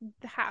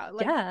how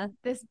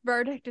this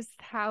verdict is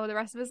how the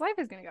rest of his life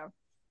is gonna go.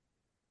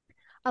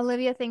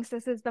 Olivia thinks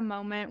this is the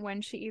moment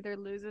when she either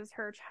loses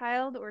her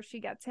child or she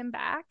gets him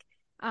back.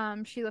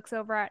 She looks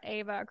over at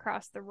Ava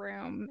across the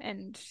room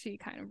and she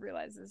kind of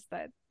realizes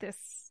that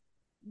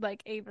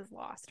Ava's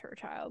lost her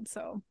child,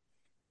 so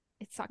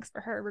it sucks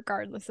for her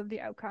regardless of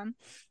the outcome.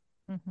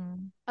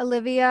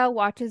 Olivia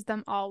watches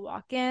them all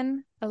walk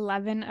in.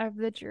 11 of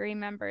the jury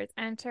members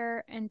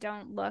enter and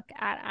don't look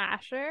at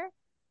Asher.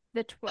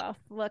 The 12th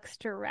looks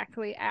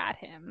directly at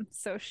him,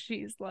 so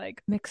she's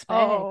like, mixed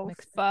bag. Oh,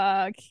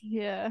 fuck,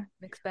 yeah.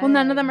 Mixed bag. Well,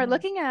 none of them are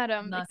looking at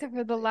him except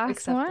for the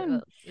last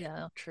one.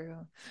 Yeah,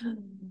 true.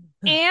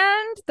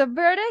 And the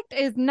verdict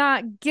is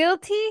not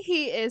guilty.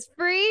 He is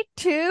free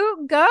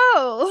to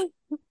go.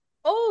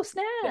 Oh,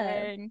 snap.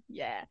 Dang.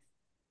 Yeah.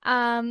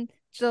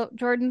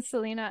 Jordan,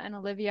 Selena, and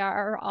Olivia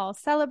are all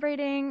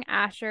celebrating.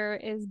 Asher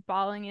is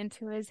bawling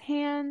into his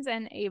hands,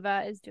 and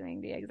Ava is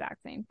doing the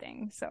exact same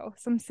thing. So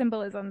some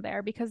symbolism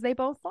there because they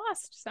both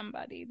lost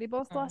somebody. They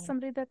both lost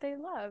somebody that they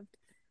loved.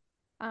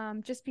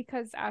 Just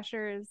because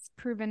Asher is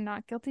proven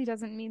not guilty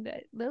doesn't mean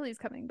that Lily's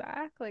coming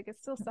back. Like, it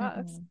still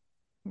sucks.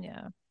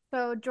 Yeah.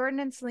 So Jordan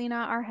and Selena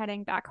are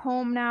heading back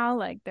home now.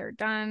 Like, they're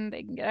done.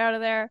 They can get out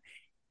of there.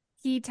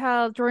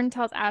 Jordan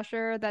tells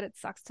Asher that it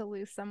sucks to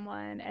lose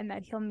someone and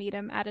that he'll meet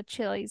him at a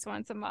Chili's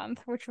once a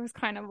month, which was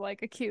kind of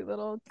like a cute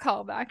little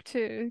callback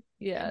to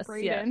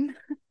Brayden.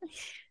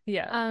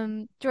 Yeah.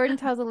 Jordan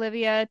tells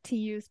Olivia to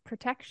use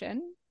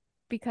protection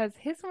because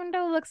his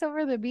window looks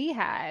over the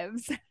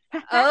beehives.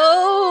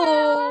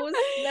 Oh,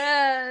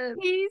 snap.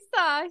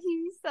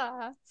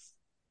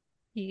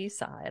 He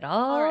saw it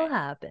all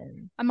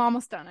happen. I'm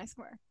almost done, I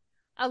swear.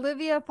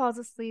 Olivia falls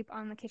asleep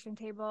on the kitchen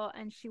table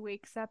and she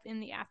wakes up in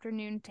the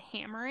afternoon to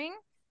hammering.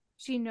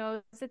 She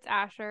knows it's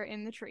Asher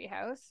in the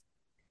treehouse.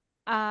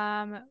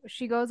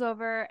 She goes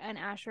over and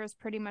Asher has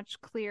pretty much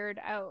cleared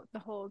out the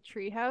whole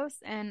treehouse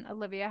and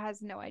Olivia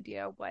has no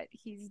idea what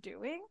he's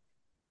doing.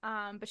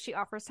 But she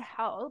offers to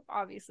help,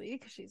 obviously,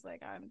 because she's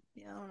like, I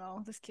don't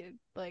know, this kid,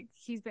 like,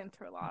 he's been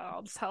through a lot.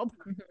 I'll just help.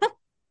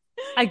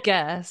 I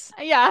guess.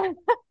 Yeah.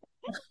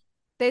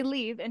 They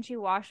leave and she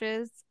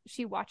watches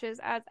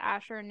as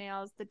Asher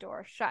nails the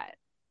door shut.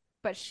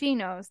 But she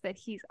knows that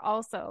he's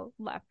also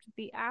left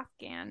the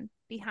Afghan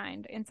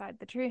behind inside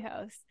the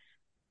treehouse.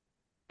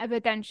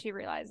 But then she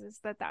realizes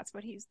that that's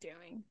what he's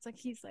doing. It's like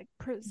he's like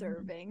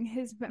preserving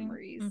his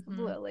memories of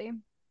Lily.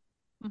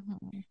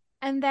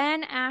 And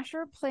then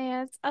Asher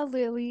plants a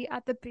lily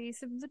at the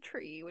base of the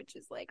tree, which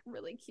is like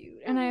really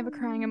cute. And I have a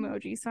crying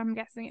emoji, so I'm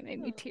guessing it made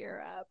me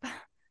tear up.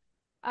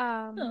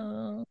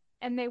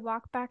 And they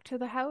walk back to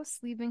the house,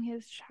 leaving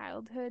his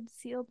childhood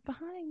sealed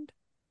behind.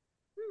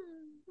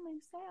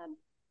 I'm sad.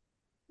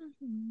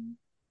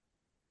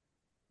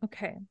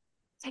 Okay.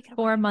 Take it away.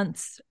 4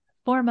 months.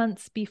 4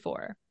 months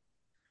before.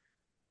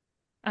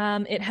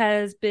 It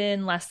has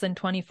been less than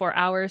 24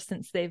 hours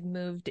since they've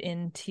moved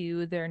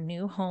into their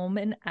new home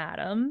in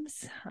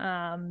Adams.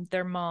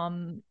 Their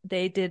mom,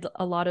 they did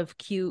a lot of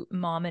cute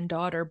mom and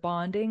daughter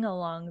bonding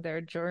along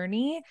their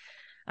journey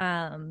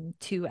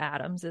to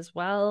Adams as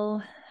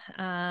well.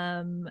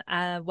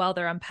 While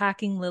they're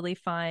unpacking, Lily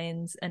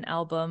finds an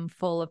album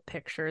full of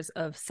pictures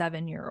of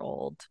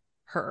 7-year-old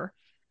her.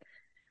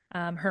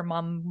 Her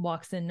mom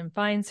walks in and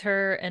finds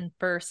her and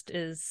first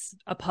is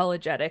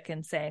apologetic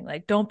and saying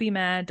like, don't be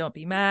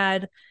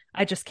mad.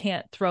 I just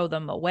can't throw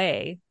them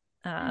away.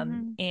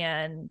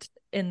 And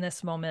in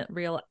this moment,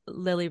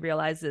 Lily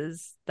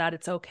realizes that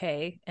it's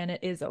okay and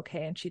it is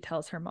okay. And she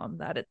tells her mom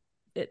that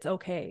it's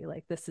okay.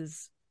 Like, this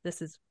is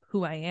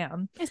who I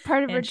am. It's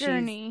part of her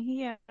journey.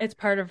 Yeah. It's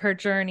part of her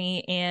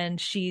journey. And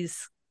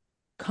she's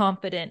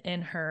confident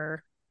in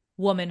her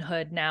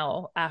womanhood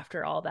now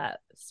after all that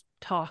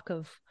talk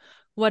of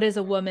what is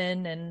a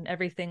woman and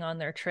everything on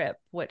their trip,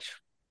 which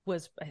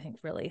was, I think,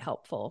 really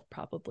helpful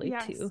probably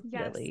to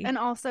Lily. And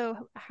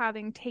also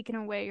having taken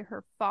away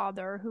her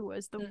father, who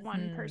was the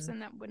one person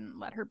that wouldn't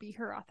let her be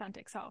her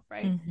authentic self,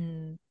 right?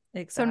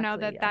 Exactly. So now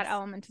that that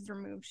element is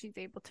removed, she's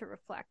able to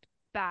reflect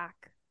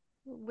back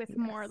with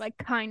more like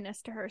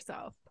kindness to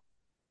herself.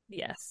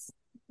 Yes.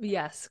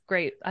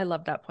 Great. I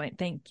love that point.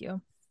 Thank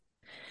you.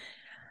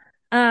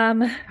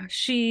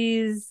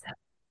 She's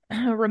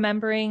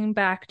remembering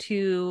back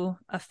to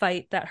a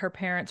fight that her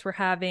parents were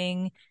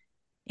having,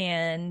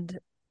 and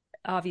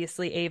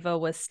obviously Ava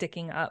was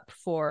sticking up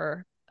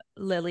for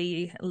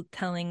Lily,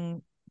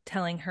 telling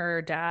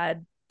her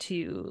dad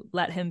to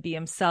let him be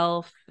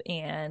himself,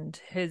 and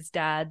his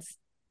dad's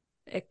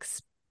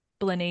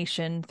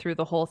explanation through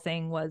the whole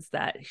thing was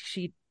that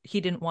he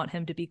didn't want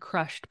him to be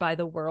crushed by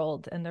the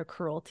world and the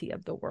cruelty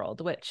of the world,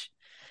 which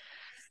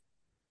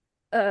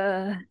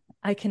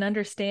I can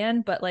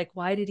understand, but like,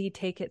 why did he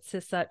take it to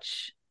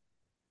such,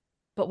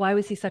 but why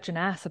was he such an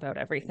ass about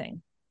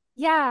everything?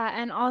 Yeah.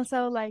 And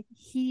also like,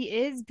 he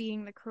is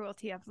being the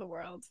cruelty of the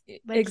world.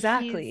 Like,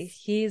 exactly.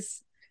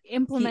 He's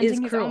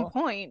implementing his own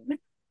point.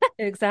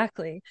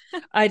 Exactly.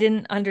 I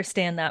didn't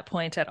understand that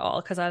point at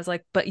all, because I was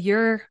like, but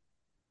you're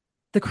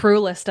the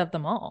cruelest of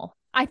them all.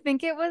 I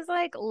think it was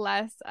like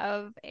less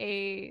of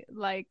a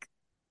like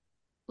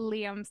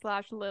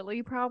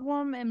Liam/Lily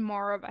problem and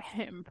more of a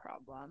him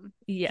problem.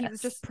 He was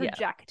just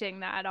projecting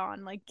that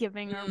on, like,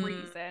 giving a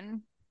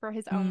reason for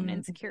his own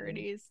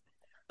insecurities.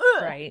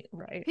 Right.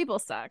 People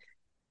suck.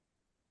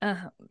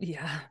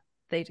 Yeah,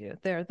 they do.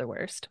 They're the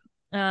worst.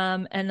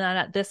 And then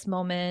at this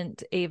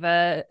moment,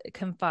 Ava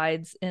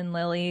confides in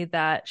Lily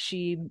that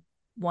she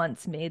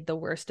once made the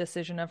worst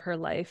decision of her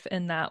life,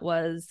 and that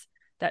was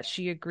that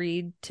she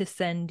agreed to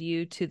send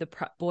you to the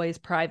boys'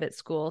 private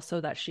school so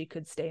that she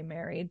could stay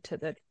married to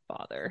the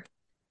father.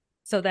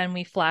 So then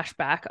we flash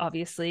back,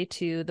 obviously,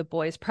 to the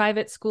boys'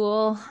 private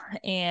school,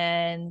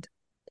 and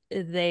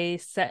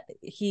Lily's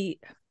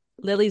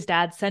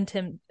dad sent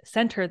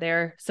her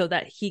there so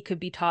that he could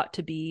be taught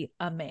to be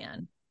a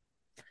man.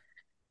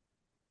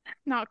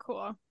 Not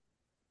cool.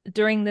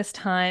 during this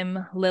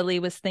time, Lily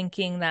was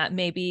thinking that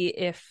maybe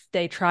if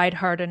they tried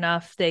hard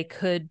enough, they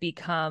could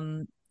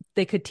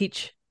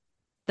teach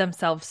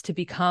themselves to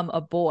become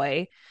a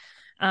boy.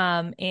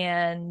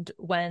 And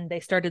when they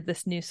started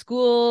this new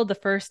school, the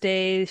first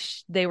day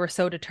they were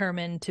so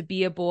determined to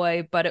be a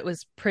boy, but it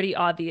was pretty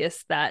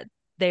obvious that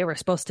they were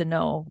supposed to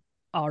know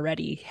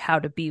already how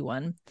to be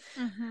one.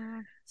 Mm-hmm.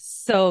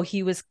 So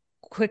he was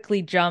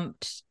quickly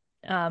jumped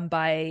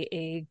by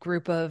a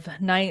group of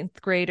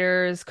ninth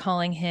graders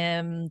calling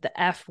him the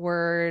F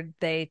word.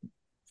 They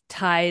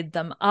tied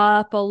them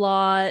up a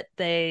lot.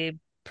 They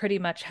pretty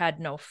much had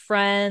no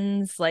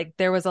friends. Like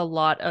there was a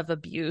lot of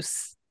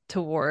abuse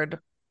toward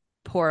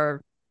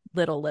poor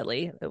little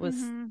Lily. It was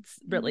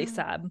really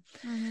sad.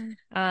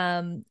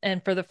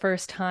 And for the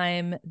first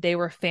time, they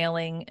were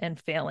failing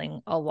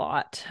a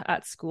lot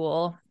at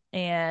school.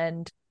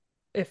 And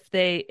if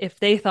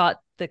they thought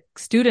the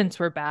students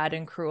were bad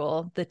and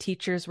cruel, the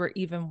teachers were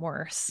even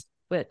worse,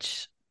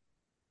 which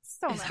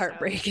is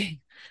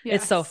heartbreaking. Yeah,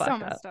 it's so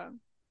fucked up.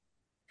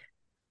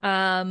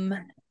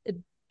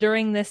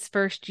 During this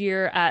first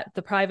year at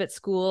the private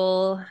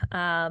school,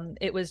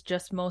 it was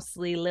just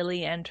mostly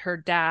Lily and her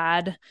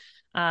dad,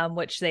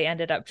 which they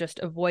ended up just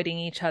avoiding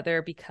each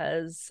other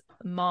because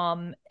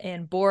Mom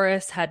and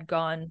Boris had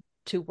gone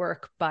to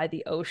work by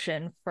the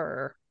ocean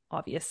for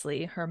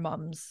obviously her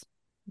mom's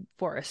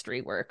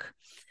forestry work.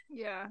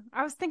 Yeah,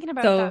 I was thinking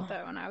about that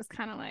though, and I was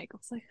kind of like,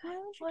 why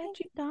don't you get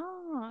your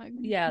dog?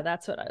 Yeah,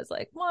 that's what I was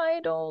like. Why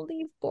don't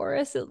leave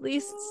Boris at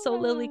least so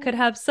Lily could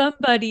have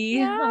somebody?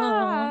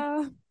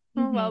 Yeah.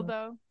 Oh, well,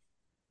 though.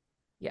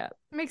 Yeah,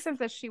 it makes sense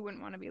that she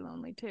wouldn't want to be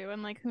lonely too,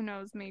 and like who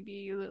knows,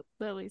 maybe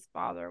Lily's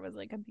father was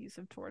like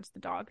abusive towards the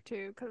dog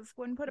too, because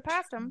wouldn't put it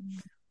past him.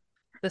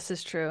 This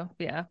is true.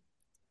 Yeah,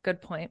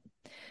 good point.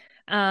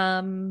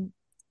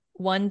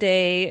 One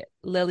day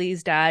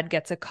Lily's dad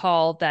gets a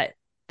call that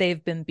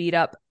they've been beat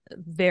up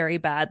very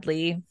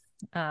badly.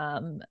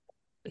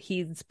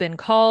 He's been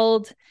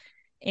called,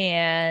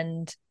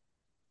 and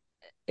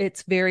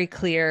it's very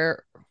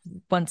clear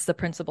once the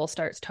principal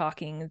starts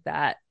talking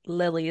that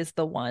Lily is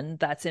the one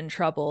that's in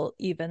trouble,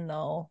 even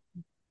though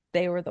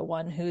they were the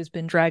one who's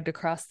been dragged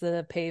across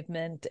the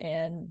pavement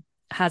and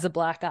has a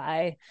black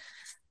eye.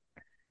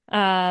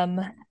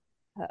 And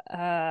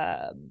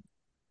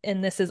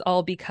this is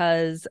all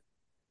because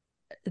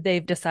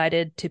they've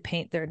decided to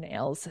paint their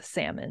nails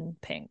salmon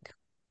pink.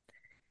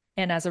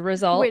 And as a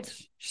result,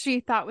 which she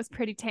thought was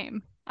pretty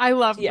tame. I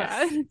love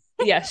that.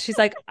 Yes, she's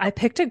like, I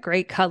picked a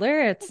great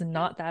color. It's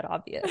not that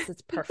obvious.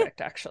 It's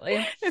perfect,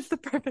 actually. It's the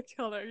perfect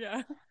color,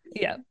 yeah.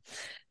 Yeah.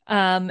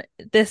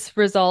 This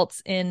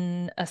results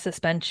in a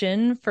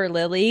suspension for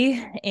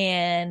Lily,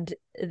 and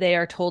they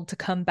are told to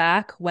come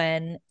back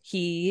when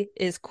he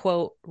is,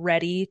 quote,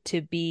 ready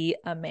to be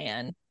a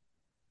man.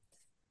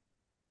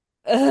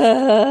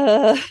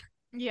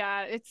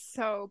 Yeah, it's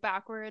so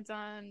backwards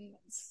on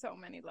so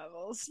many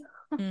levels.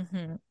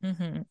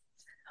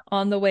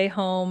 On the way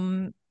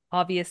home,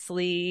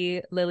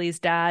 obviously, Lily's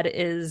dad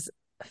is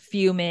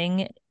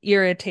fuming,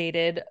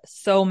 irritated,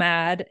 so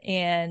mad,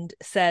 and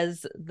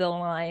says the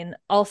line,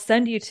 "I'll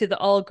send you to the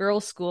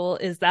all-girls school.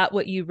 Is that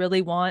what you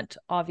really want?"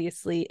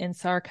 Obviously in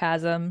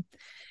sarcasm.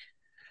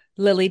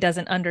 Lily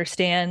doesn't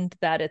understand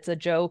that it's a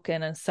joke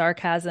and a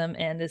sarcasm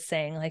and is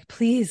saying like,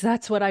 please,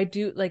 that's what I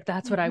do. Like,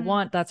 that's what I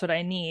want. That's what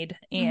I need.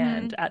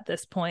 And at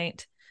this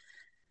point,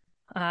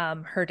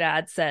 her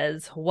dad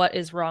says, "What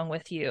is wrong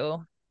with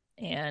you?"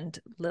 And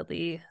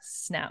Lily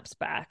snaps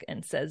back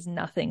and says,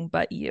 "Nothing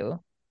but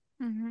you,"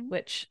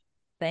 which,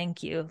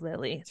 thank you,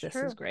 Lily. This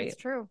is great.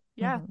 It's true.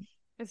 Yeah,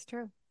 it's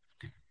true.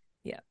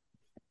 Yeah.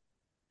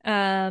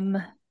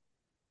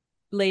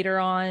 Later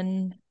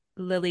on,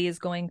 Lily is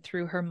going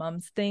through her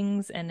mom's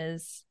things and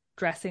is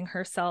dressing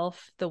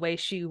herself the way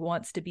she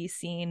wants to be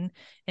seen.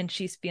 And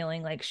she's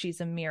feeling like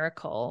she's a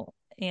miracle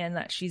and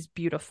that she's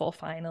beautiful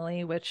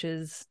finally, which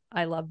is,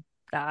 I love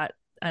that.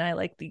 And I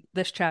like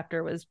this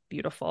chapter was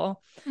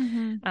beautiful,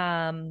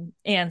 and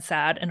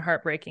sad and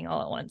heartbreaking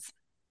all at once.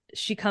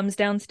 She comes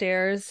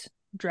downstairs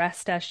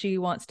dressed as she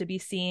wants to be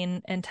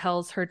seen and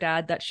tells her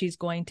dad that she's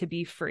going to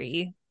be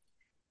free.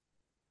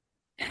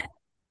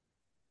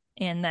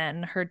 And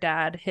then her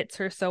dad hits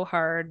her so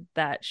hard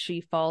that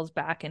she falls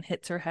back and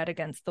hits her head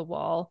against the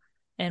wall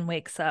and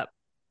wakes up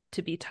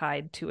to be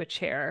tied to a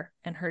chair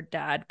and her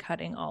dad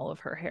cutting all of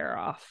her hair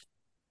off.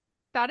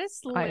 That is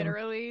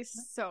literally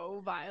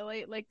so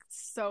violent, like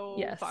so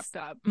fucked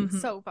up.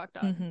 So fucked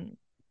up.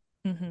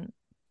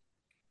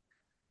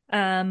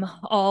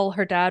 All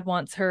her dad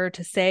wants her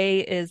to say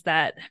is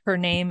that her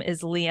name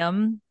is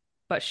Liam,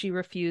 but she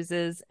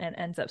refuses and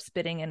ends up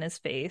spitting in his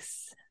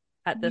face.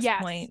 At this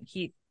point,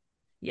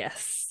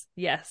 Yes.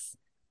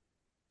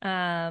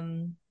 At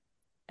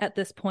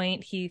this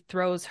point, he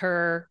throws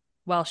her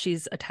while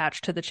she's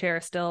attached to the chair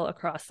still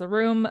across the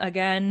room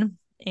again,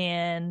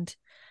 and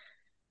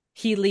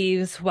he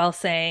leaves while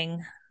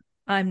saying,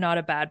 "I'm not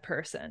a bad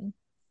person."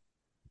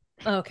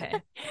 Okay.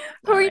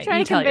 Who All are you right. trying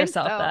You to tell convince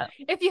yourself though? that.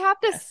 If you have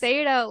to Yes.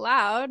 say it out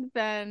loud,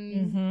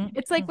 then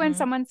it's like when Mm-hmm.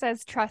 someone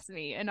says trust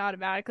me and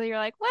automatically you're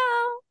like, well,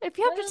 if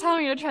you have to tell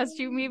me to trust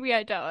you, maybe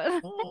I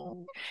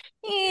don't.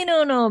 You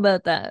don't know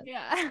about that.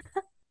 Yeah.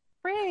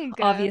 Frig.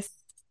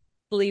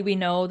 Obviously, we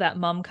know that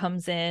mom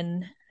comes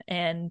in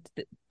and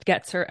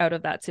gets her out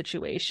of that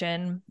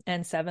situation.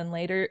 And 7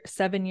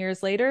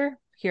 years later,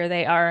 here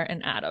they are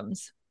in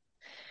Adams.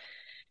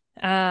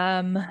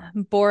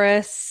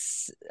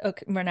 Boris,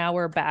 okay,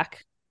 we're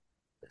back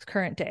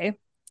current day.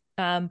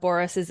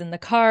 Boris is in the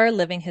car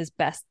living his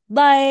best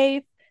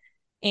life,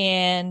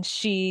 and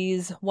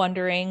she's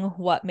wondering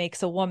what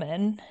makes a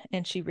woman,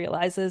 and she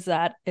realizes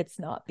that it's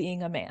not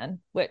being a man,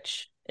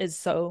 which is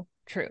so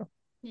true.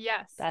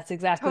 Yes. That's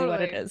exactly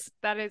what it is.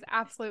 That is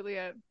absolutely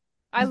it.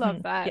 I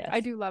love that. Yes. I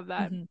do love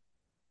that.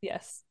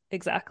 Yes,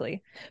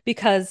 exactly.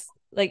 Because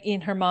like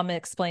her mom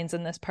explains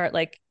in this part,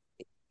 like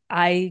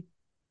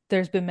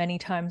there's been many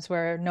times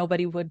where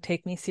nobody would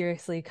take me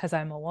seriously because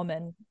I'm a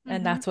woman.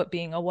 And that's what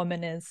being a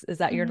woman is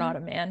that you're not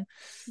a man.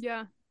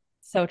 Yeah.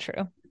 So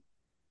true.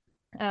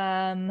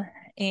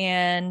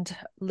 And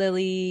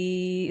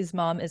Lily's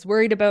mom is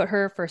worried about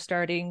her for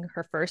starting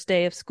her first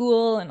day of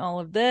school and all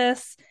of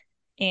this.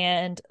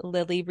 And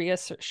Lily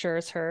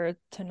reassures her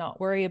to not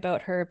worry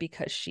about her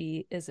because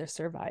she is a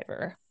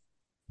survivor.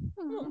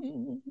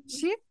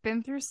 She's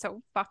been through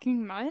so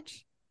fucking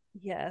much.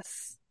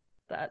 Yes.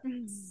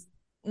 That's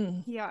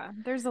yeah,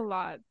 there's a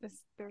lot.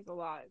 There's a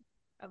lot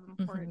of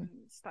important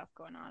stuff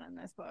going on in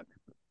this book.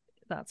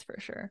 That's for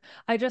sure.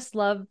 I just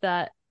love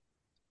that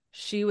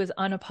she was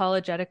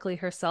unapologetically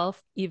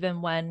herself,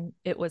 even when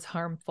it was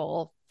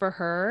harmful for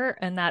her.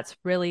 And that's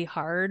really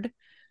hard.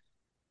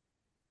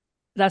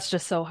 That's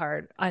just so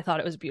hard. I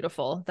thought it was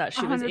beautiful that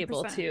she was 100%.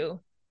 able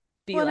to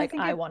be like,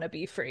 I want to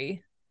be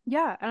free.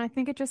 Yeah. And I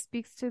think it just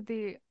speaks to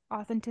the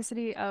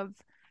authenticity of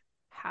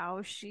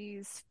how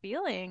she's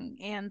feeling.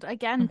 And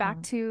again,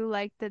 back to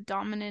like the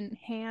dominant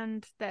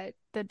hand that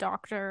the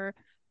doctor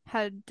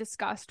had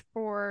discussed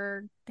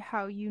for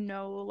how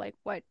like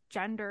what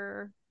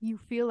gender you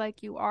feel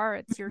like you are.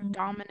 It's your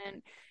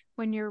dominant.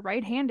 When you're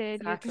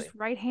right-handed, you're just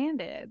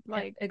right-handed.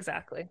 Like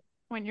exactly.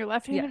 When you're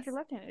left-handed, you're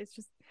left-handed. It's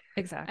just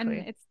exactly.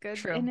 And it's good.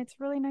 True. And it's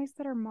really nice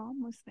that her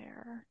mom was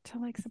there to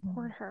like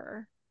support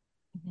her.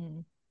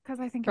 Because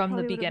I think from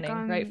the beginning,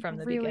 right from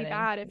the really beginning,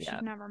 bad if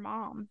she'd never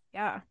mom.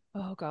 Yeah.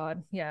 Oh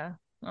God. Yeah.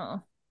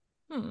 Oh.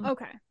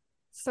 Okay.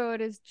 So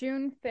it is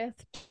June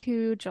 5th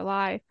to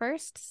July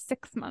 1st,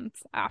 6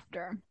 months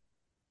after.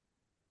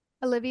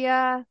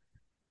 Olivia,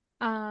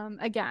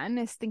 again,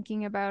 is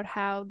thinking about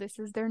how this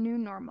is their new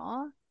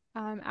normal.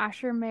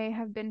 Asher may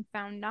have been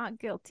found not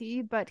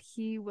guilty, but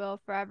he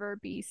will forever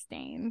be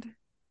stained.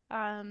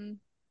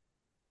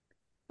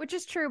 Which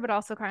is true, but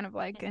also kind of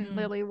like, and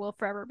Lily will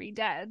forever be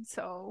dead.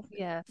 So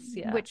yes,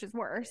 yeah. Which is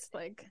worse.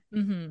 Like,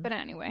 but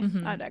anyway,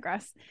 I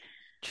digress.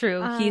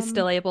 True. He's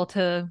still able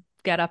to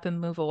get up and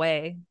move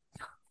away.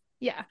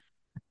 Yeah.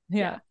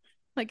 Yeah.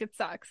 Like it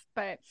sucks,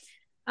 but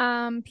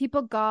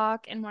people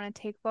gawk and want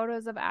to take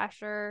photos of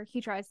Asher. He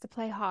tries to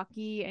play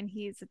hockey and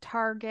he's a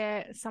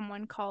target.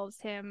 Someone calls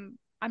him,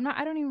 I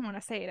don't even want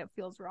to say it, it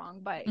feels wrong,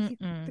 but he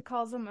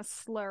calls him a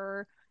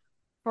slur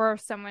for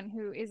someone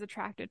who is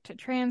attracted to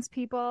trans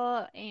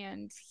people,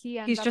 and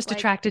he's just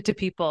attracted to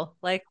people.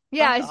 Like,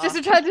 yeah, he's just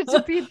attracted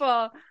to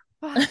people.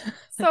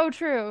 So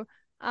true.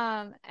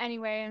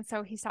 Anyway, and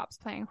so he stops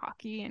playing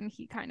hockey and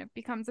he kind of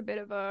becomes a bit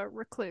of a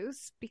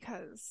recluse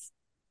because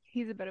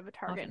he's a bit of a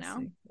target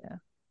now.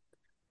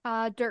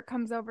 Yeah. Dirk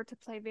comes over to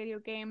play video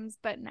games,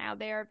 but now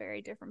they are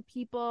very different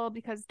people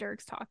because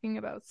Dirk's talking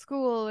about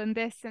school and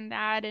this and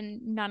that,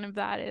 and none of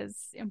that is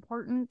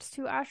important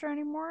to Asher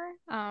anymore,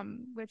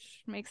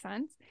 which makes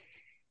sense.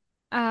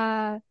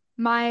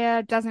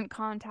 Maya doesn't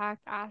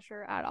contact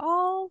Asher at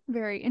all.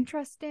 Very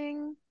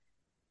interesting.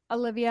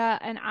 Olivia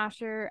and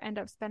Asher end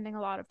up spending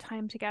a lot of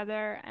time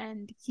together,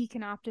 and he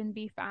can often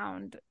be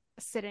found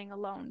sitting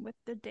alone with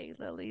the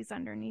daylilies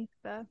underneath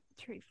the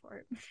tree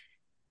fort.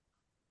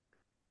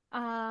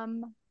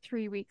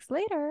 3 weeks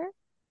later,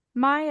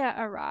 Maya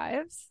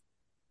arrives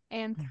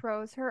and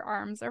throws her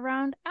arms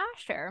around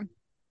Asher.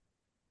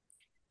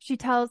 She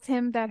tells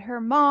him that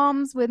her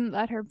moms wouldn't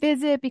let her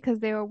visit because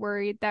they were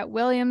worried that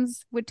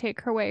Williams would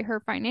take away her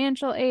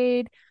financial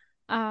aid.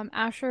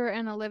 Asher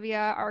and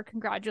Olivia are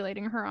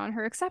congratulating her on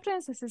her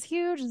acceptance. This is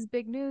huge. This is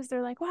big news.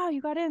 They're like, wow,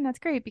 you got in. That's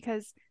great,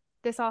 because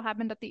this all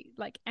happened at the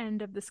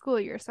end of the school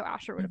year, so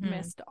Asher would have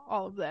missed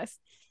all of this.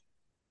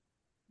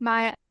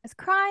 Maya is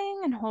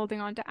crying and holding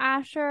on to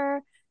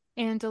Asher,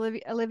 and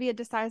Olivia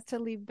decides to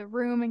leave the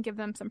room and give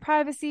them some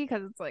privacy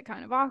because it's like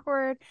kind of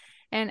awkward.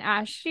 And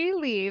as she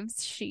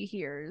leaves, she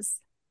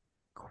hears,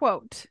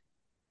 quote,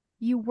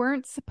 "You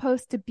weren't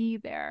supposed to be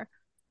there.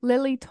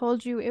 Lily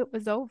told you it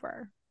was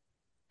over."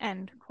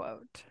 End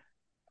quote.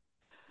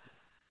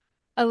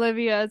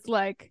 Olivia's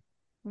like,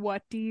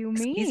 "What do you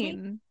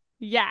mean?"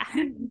 Yeah.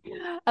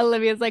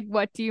 Olivia's like,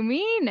 "What do you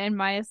mean?" And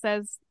Maya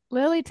says,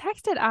 "Lily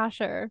texted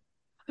Asher."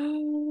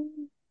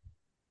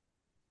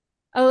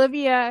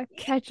 Olivia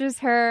catches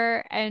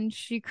her and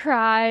she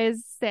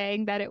cries,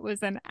 saying that it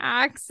was an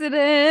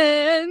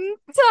accident.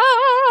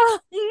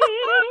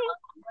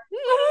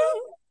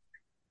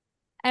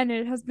 And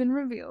it has been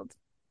revealed.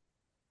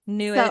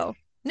 Knew it.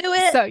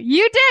 So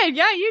you did.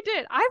 Yeah, you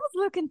did. I was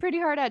looking pretty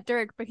hard at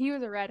Dirk, but he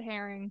was a red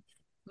herring.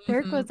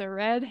 Dirk was a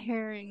red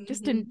herring.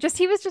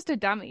 He was just a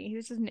dummy. He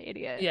was just an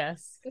idiot.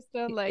 Yes. Just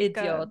a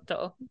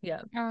Idioto.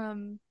 Yeah.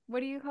 What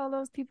do you call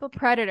those people?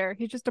 Predator.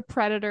 He's just a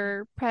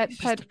predator.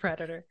 Just a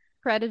predator.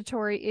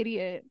 Predatory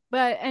idiot.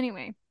 But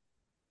anyway,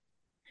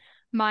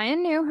 Maya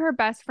knew her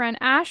best friend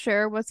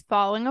Asher was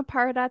falling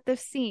apart at the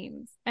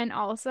seams, and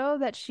also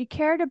that she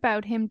cared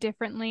about him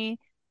differently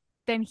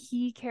than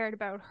he cared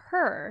about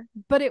her,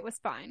 but it was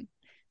fine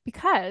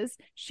because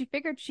she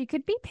figured she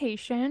could be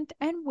patient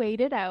and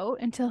wait it out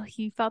until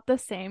he felt the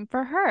same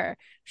for her.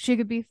 She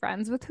could be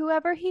friends with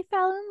whoever he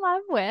fell in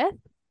love with,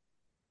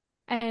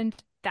 and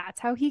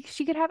that's how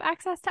she could have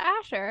access to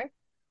Asher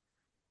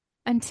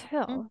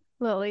until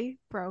Lily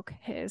broke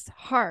his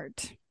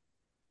heart.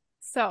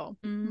 So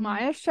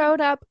Maya showed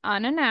up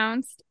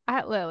unannounced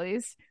at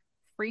Lily's,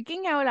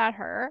 freaking out at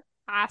her,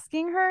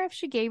 asking her if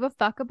she gave a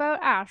fuck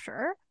about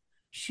Asher.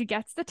 She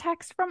gets the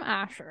text from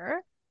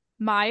Asher.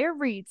 Maya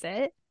reads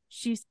it.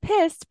 She's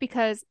pissed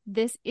because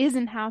this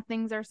isn't how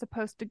things are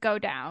supposed to go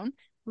down.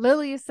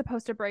 Lily is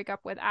supposed to break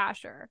up with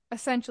Asher.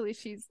 Essentially,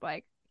 she's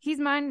like, he's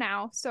mine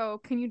now, so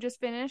can you just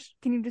finish?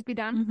 Can you just be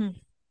done?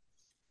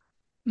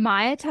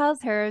 Maya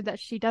tells her that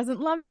she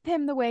doesn't love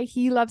him the way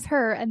he loves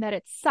her and that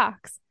it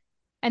sucks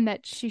and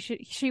that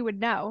she would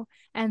know.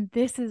 And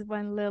this is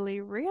when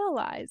Lily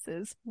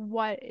realizes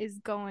what is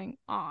going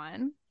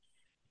on.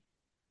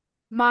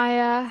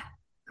 Maya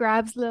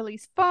grabs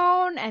Lily's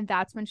phone, and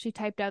that's when she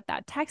typed out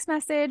that text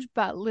message,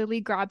 but Lily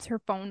grabs her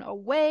phone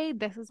away.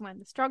 This is when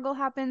the struggle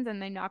happens,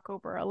 and they knock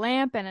over a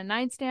lamp and a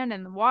nightstand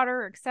and the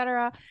water,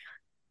 etc.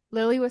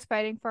 Lily was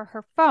fighting for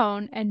her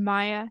phone, and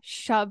Maya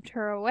shoved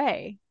her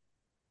away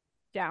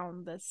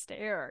down the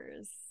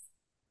stairs.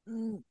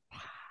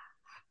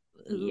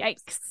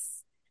 Yikes.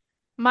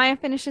 Maya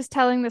finishes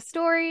telling the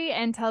story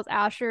and tells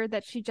Asher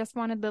that she just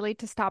wanted Lily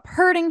to stop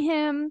hurting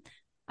him.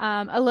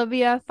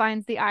 Olivia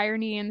finds the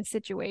irony in the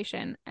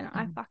situation, and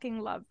I fucking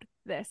loved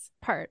this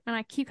part. And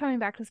I keep coming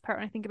back to this part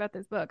when I think about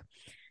this book.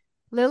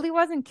 Lily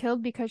wasn't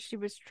killed because she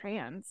was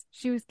trans.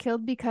 She was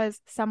killed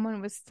because someone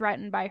was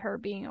threatened by her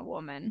being a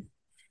woman.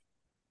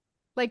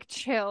 Like,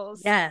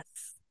 chills. Yes.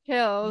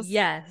 Chills.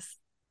 Yes.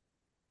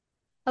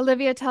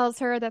 Olivia tells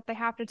her that they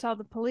have to tell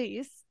the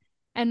police,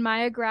 and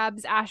Maya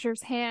grabs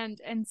Asher's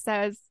hand and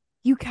says,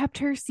 "You kept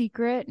her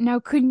secret. Now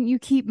couldn't you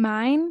keep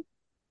mine?"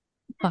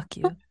 Fuck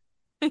you.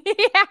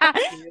 Yeah,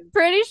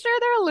 pretty sure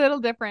they're a little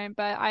different,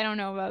 but I don't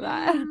know about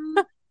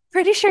that.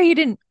 Pretty sure you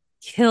didn't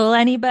kill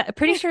anybody.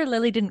 Pretty sure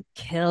Lily didn't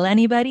kill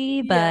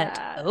anybody, but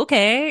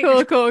okay.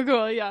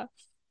 Cool. Yeah.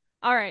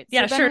 All right.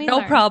 Yeah, sure.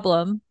 No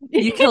problem.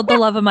 You killed the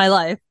love of my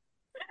life.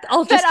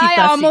 I'll just keep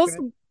that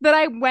secret. That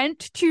I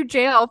went to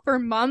jail for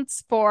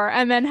months for,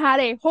 and then had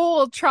a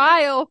whole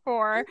trial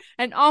for,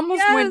 and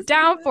almost went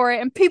down for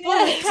it, and people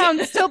in the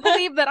town still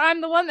believe that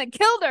I'm the one that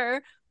killed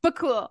her. But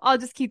cool, I'll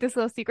just keep this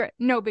little secret.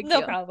 No big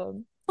deal. No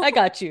problem. I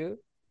got you.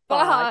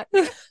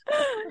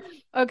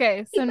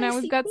 Okay, so now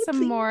we've got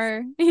some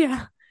more.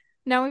 Yeah.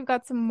 Now we've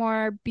got some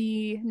more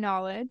bee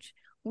knowledge.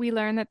 We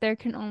learn that there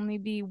can only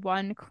be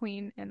one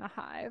queen in the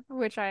hive,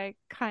 which I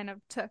kind of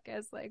took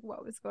as like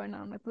what was going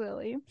on with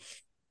Lily.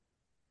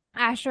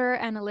 Asher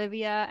and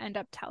Olivia end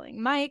up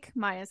telling Mike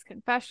Maya's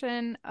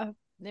confession.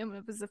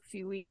 It was a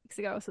few weeks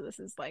ago, so this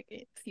is like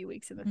a few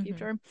weeks in the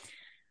future.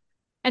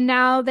 And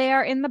now they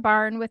are in the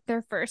barn with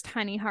their first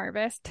honey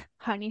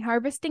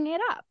harvesting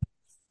it up.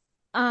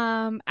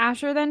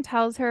 Asher then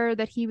tells her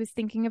that he was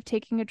thinking of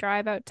taking a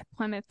drive out to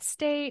Plymouth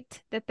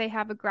State, that they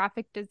have a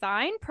graphic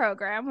design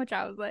program, which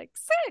I was like,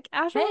 sick.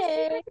 Asher wants to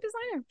be a graphic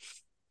designer.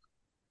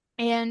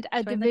 And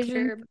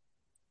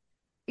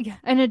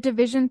a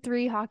Division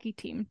 3 hockey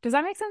team. Does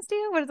that make sense to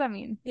you? What does that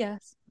mean?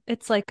 Yes.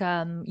 It's like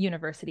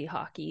university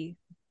hockey.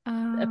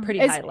 A pretty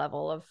high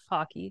level of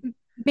hockey.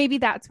 Maybe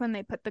that's when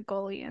they put the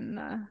goalie in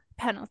the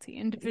penalty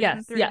in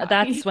Division 3 hockey.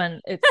 That's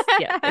when it's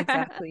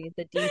exactly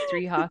the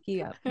D3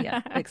 hockey.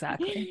 Yeah,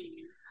 exactly.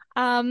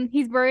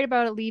 He's worried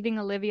about it leaving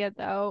Olivia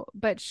though,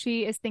 but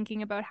she is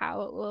thinking about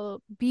how it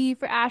will be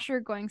for Asher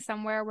going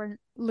somewhere where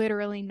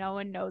literally no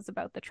one knows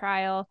about the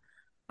trial.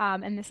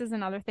 And this is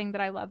another thing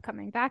that I love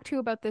coming back to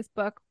about this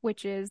book,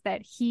 which is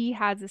that he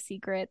has a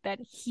secret that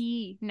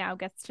he now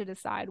gets to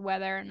decide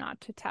whether or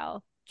not to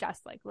tell,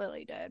 just like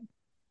Lily did.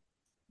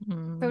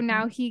 So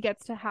now he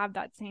gets to have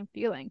that same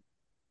feeling.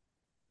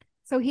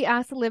 So he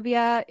asks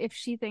Olivia if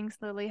she thinks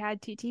Lily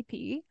had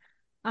TTP.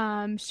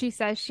 She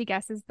says she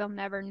guesses they'll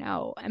never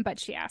know. But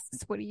she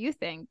asks, "What do you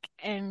think?"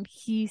 And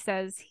he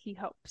says he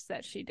hopes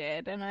that she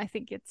did. And I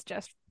think it's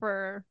just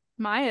for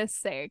Maya's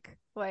sake.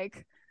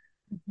 Like,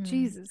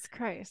 Jesus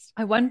Christ.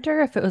 I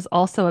wonder if it was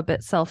also a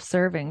bit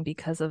self-serving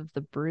because of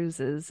the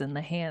bruises and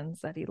the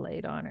hands that he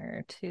laid on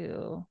her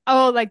too.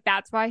 Oh, like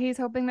that's why he's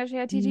hoping that she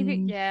had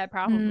TTP? Yeah,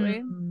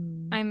 probably.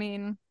 I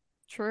mean,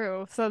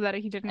 True. So that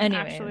he didn't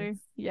Anyways. actually.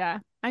 Yeah.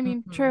 I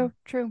mean, true.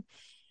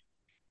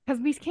 Because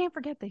we can't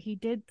forget that he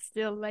did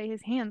still lay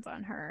his hands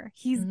on her.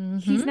 He's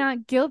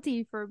not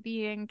guilty for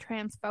being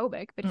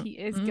transphobic, but he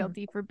is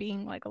guilty for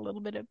being like a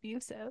little bit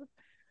abusive.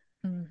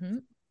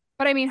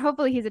 But I mean,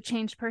 hopefully he's a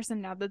changed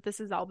person now that this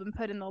has all been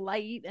put in the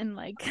light and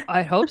like.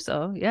 I hope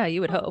so. Yeah,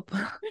 you would hope.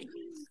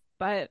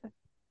 But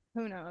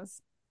who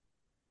knows?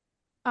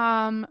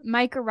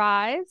 Mike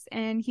arrives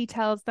and he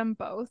tells them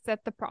both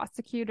that the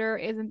prosecutor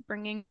isn't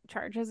bringing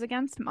charges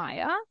against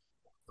Maya.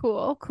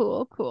 Cool.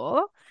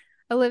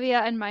 Olivia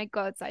and Mike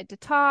go outside to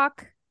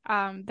talk.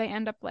 They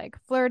end up like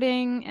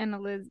flirting, and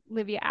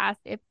Olivia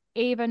asks if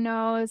Ava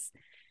knows.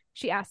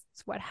 She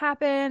asks what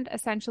happened.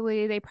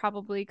 Essentially, they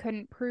probably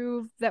couldn't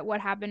prove that what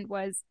happened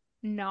was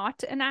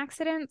not an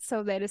accident,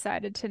 so they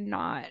decided to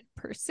not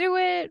pursue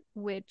it,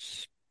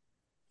 which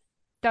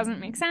doesn't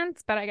make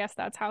sense, but I guess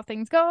that's how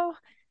things go.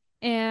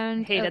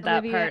 And I hated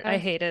Olivia, that part.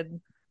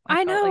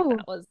 I know like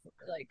that was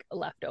like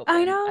left open.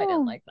 I know. I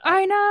didn't like that.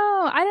 I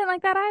know. I didn't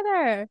like that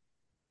either.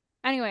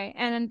 Anyway,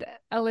 and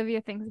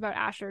Olivia thinks about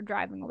Asher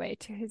driving away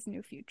to his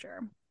new future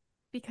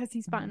because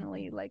he's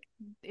finally like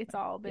it's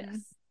all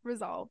been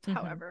resolved.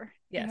 However,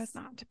 it has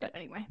not. But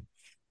anyway.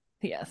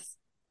 Yes.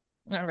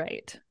 All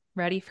right.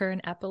 Ready for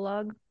an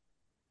epilogue?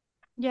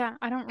 Yeah,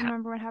 I don't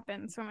remember what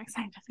happened, so I'm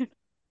excited.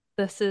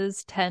 This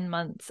is 10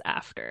 months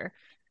after.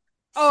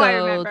 Oh, so I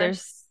remember.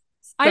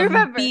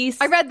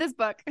 I read this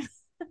book.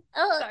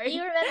 Oh, sorry.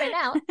 You remember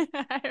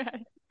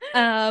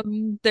now.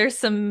 There's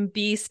some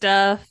B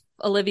stuff.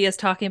 Olivia's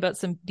talking about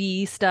some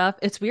B stuff.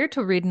 It's weird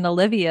to read an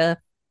Olivia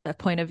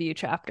point of view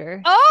chapter.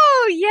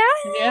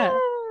 Oh, yeah.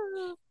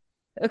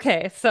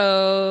 Okay,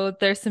 so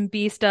there's some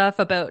bee stuff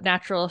about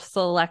natural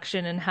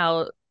selection and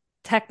how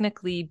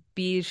technically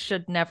bees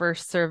should never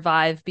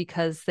survive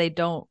because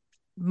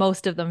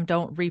most of them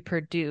don't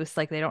reproduce,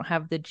 like they don't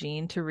have the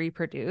gene to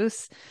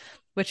reproduce,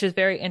 which is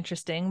very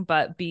interesting,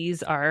 but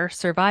bees are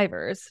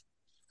survivors.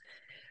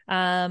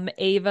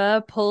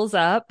 Ava pulls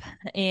up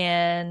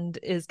and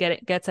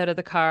gets out of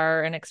the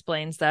car and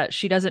explains that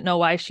she doesn't know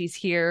why she's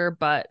here,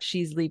 but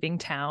she's leaving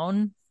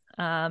town,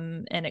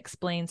 and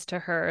explains to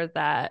her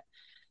that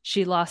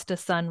she lost a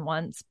son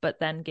once, but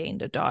then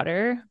gained a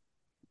daughter.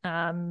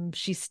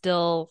 She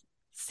still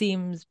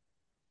seems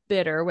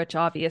bitter, which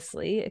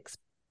obviously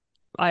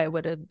I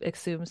would have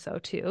assumed so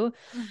too.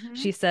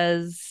 She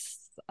says,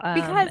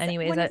 because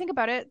anyways, when you think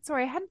about it,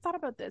 sorry, I hadn't thought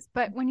about this,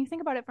 but when you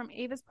think about it from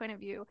Ava's point of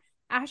view,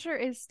 Asher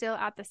is still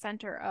at the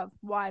center of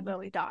why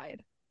Lily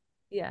died.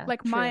 Yeah.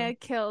 Like true. Maya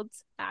killed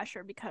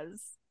Asher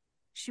because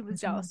she was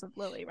jealous of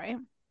Lily, right?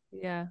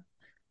 Yeah.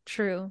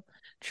 True.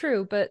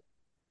 But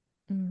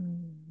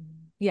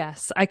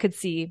yes, I could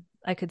see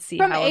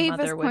from how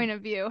Ava's point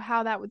of view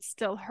how that would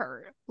still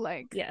hurt.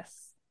 Like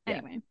yes.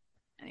 Anyway.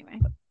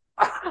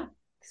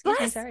 Excuse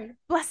me, sorry.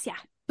 Bless ya.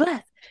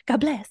 God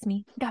bless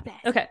me. God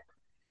bless. Okay.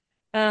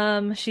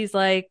 She's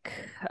like,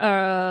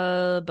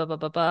 blah, blah,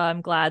 blah, blah.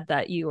 I'm glad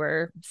that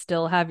you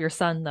still have your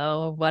son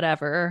though.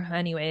 Whatever.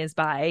 Anyways,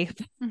 bye.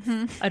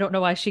 I don't know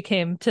why she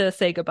came to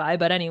say goodbye,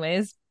 but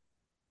anyways,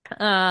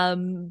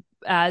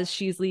 as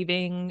she's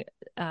leaving,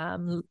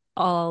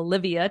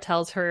 Olivia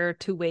tells her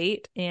to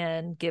wait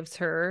and gives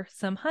her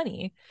some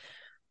honey.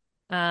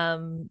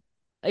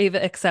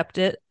 Ava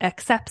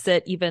accepts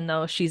it, even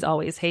though she's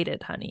always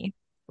hated honey,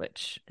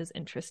 which is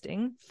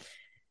interesting.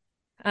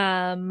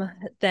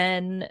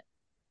 Then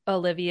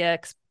Olivia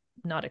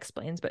not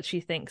explains, but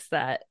she thinks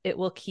that it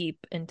will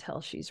keep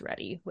until she's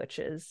ready, which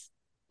is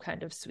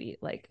kind of sweet.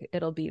 Like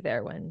it'll be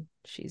there when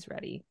she's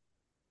ready.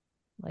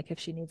 Like if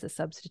she needs a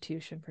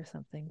substitution for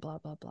something, blah,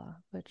 blah, blah,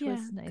 which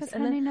was nice. Because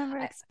honey never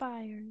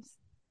expires.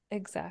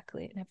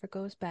 Exactly. It never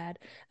goes bad.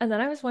 And then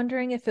I was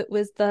wondering if it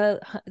was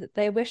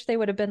they wish they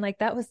would have been like,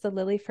 that was the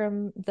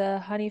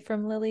honey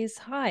from Lily's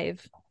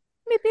hive.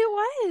 Maybe it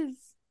was.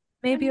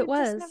 Maybe it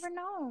was. Just never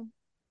know.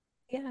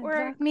 Yeah. Or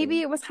exactly.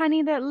 maybe it was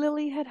honey that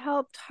Lily had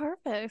helped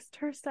harvest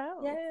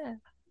herself.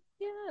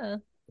 Yeah.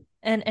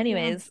 And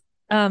anyways,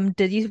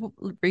 did you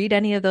read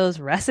any of those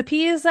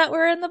recipes that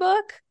were in the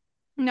book?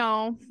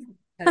 No.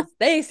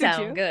 They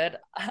sound good.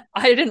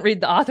 I didn't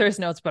read the author's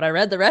notes, but I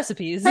read the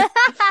recipes.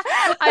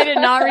 I did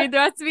not read the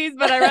recipes,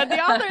 but I read the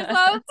author's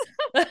notes.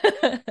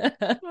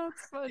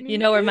 That's funny. You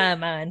know where my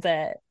mind's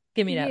at.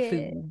 Give me that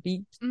food.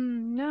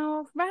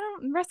 No,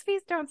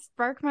 recipes don't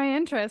spark my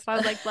interest. I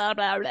was like, blah,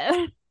 blah,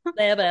 blah.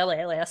 Blah, blah,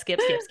 blah, blah.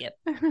 Skip.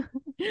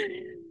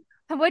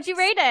 What'd you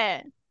rate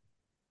it?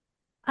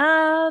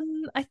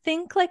 I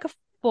think like a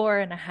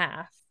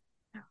 4.5.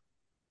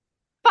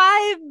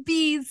 5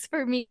 B's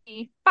for me.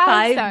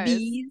 5 stars.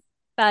 B's.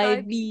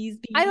 5 B's.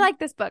 I like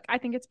this book. I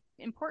think it's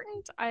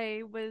important. Thought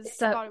it was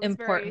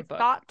very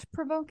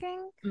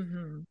thought-provoking.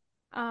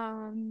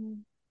 I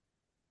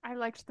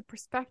liked the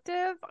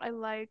perspective. I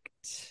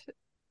liked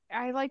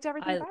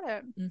everything about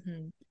it.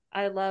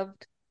 I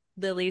loved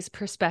Lily's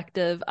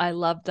perspective. I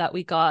loved that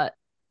we got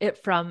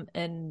it from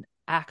an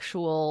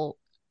actual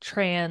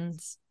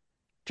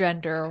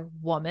transgender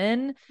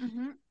woman.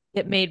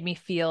 It made me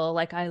feel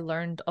like I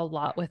learned a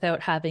lot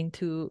without having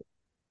to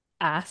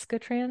ask a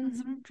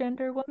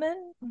transgender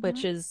woman,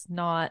 which is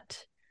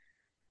not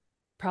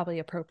probably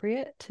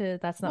appropriate to,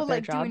 that's not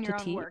their job to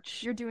teach.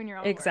 Work. You're doing your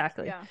own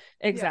exactly work.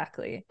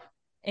 Exactly.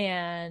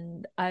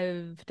 And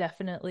I've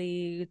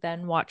definitely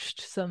then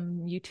watched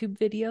some YouTube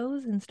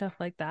videos and stuff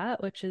like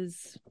that, which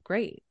is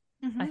great.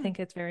 I think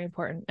it's very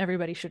important.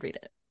 Everybody should read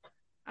it.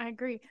 I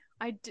agree.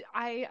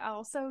 I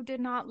also did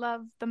not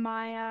love the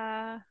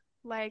Maya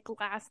like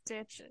last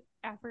ditch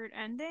effort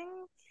ending.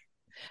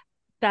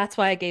 That's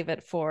why I gave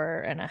it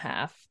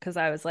 4.5, because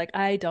I was like,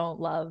 I don't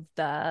love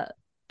that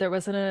there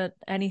wasn't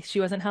she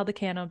wasn't held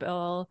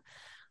accountable.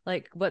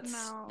 Like,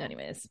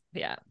 anyways,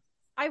 yeah.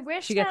 I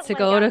wish she gets to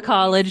go to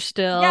college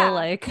still.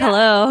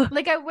 Hello.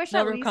 Like, I wish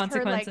no at least her like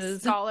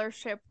consequences.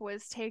 scholarship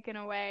was taken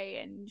away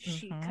and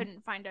she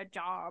couldn't find a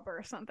job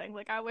or something.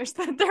 Like, I wish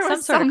that there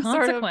was some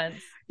sort of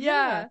consequence.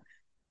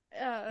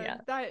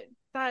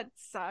 That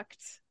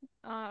sucked.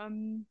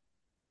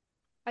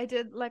 I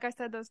did, like I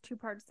said, those 2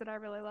 parts that I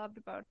really loved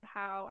about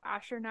how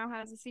Asher now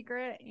has a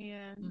secret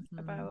and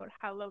about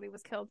how Lily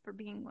was killed for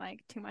being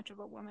like too much of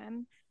a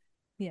woman.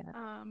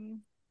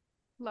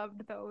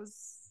 Loved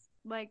those,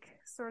 like,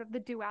 sort of the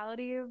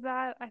duality of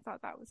that. I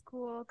thought that was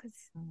cool because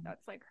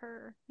that's like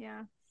her.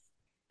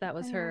 That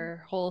was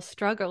her whole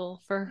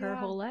struggle for her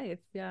whole life.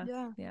 Yeah.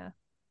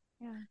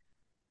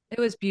 It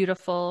was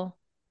beautiful.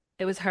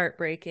 It was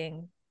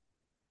heartbreaking.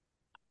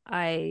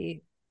 I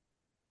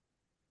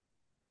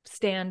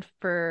stand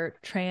for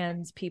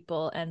trans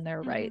people and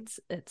their rights.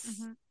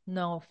 It's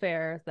no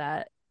fair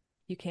that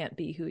you can't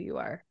be who you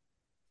are.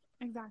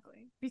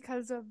 Exactly.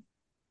 Because of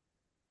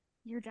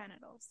your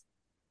genitals.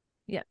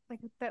 Yeah. Like,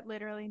 that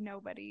literally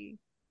nobody,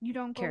 you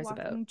don't go cares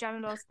walking about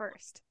genitals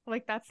first.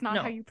 Like, that's not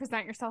how you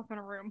present yourself in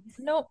a room.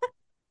 Nope.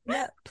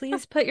 Yeah.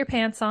 Please put your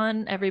pants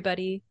on,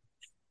 everybody.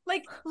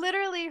 Like,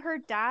 literally, her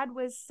dad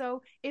was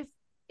so, if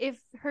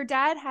her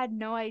dad had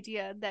no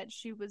idea that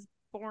she was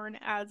born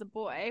as a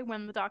boy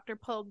when the doctor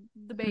pulled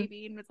the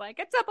baby and was like,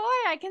 it's a boy,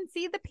 I can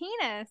see the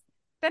penis,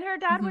 then her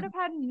dad would have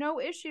had no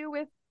issue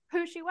with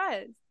who she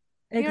was.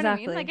 You know what I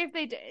mean? Like, if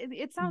they did,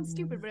 it sounds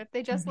stupid, but if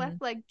they just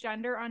left like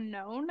gender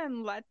unknown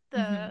and let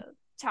the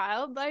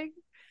child, like,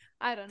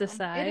 I don't know,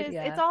 decide,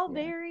 it's all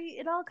very,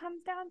 it all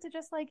comes down to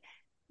just like,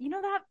 you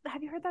know, that,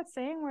 have you heard that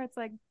saying where it's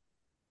like,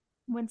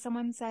 when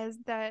someone says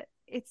that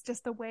it's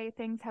just the way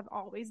things have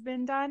always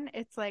been done,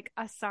 it's like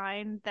a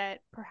sign that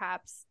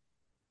perhaps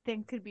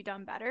things could be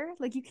done better.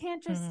 Like, you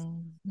can't just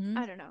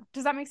I don't know,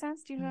 does that make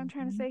sense? Do you know what I'm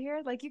trying to say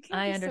here? Like, you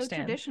can't be so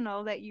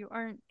traditional that you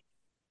aren't,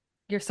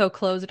 you're so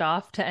closed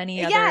off to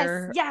any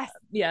other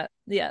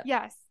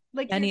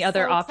like any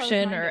other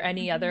option or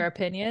any other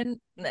opinion.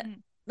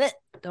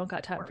 Don't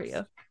got time for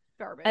you.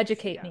 Garbage.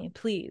 Educate me,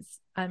 please.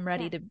 I'm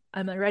ready to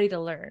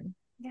learn.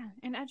 Yeah,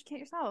 and educate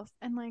yourself,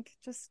 and like,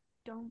 just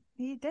don't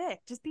be a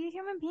dick. Just be a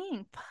human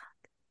being. Fuck.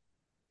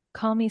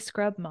 Call me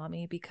scrub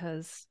mommy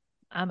because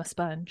I'm a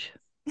sponge.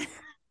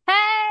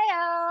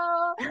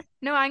 Hey-o!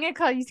 No, I'm gonna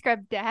call you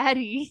scrub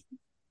daddy.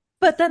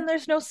 But then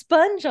there's no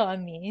sponge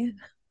on me.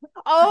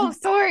 Oh,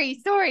 sorry.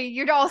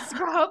 You're all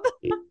scrub.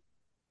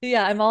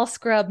 Yeah, I'm all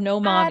scrub,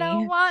 no mommy. I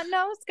don't want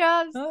no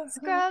scrubs.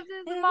 Scrubs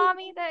is the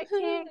mommy that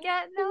can't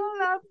get no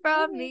love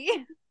from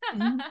me.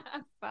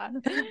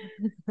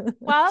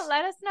 Well,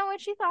 let us know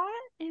what you thought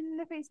in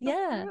the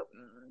Facebook group.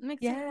 I'm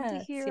excited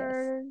to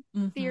hear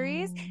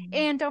theories.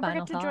 And don't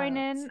forget to join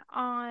in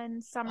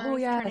on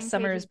Summer's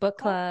Summer's Book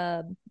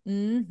Club.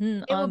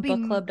 On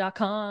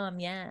bookclub.com.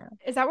 Yeah.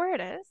 Is that where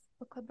it is?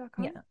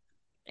 Bookclub.com? Yeah.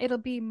 It'll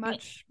be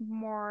much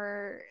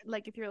more,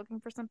 like, if you're looking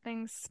for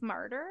something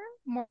smarter,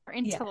 more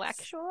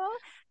intellectual,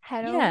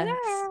 head over there.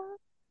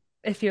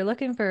 If you're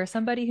looking for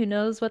somebody who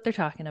knows what they're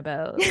talking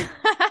about.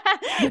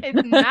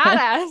 It's not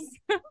us.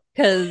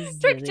 Because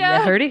you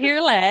heard it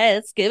here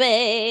last.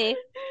 Goodbye.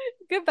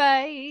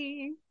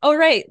 Oh,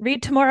 right.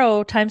 Read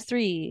tomorrow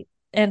 ×3.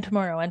 And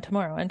tomorrow, and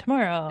tomorrow, and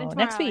tomorrow.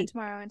 Next week.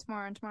 And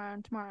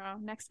tomorrow.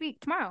 Next week.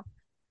 Tomorrow.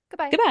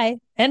 Goodbye. Goodbye.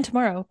 And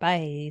tomorrow.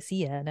 Bye.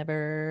 See ya.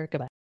 Never.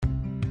 Goodbye.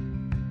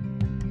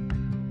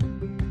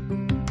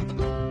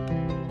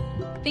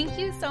 Thank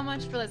you so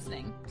much for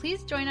listening.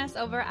 Please join us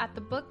over at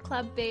the Book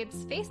Club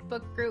Babes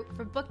Facebook group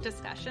for book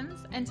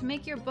discussions and to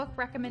make your book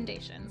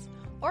recommendations,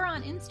 or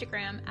on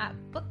Instagram at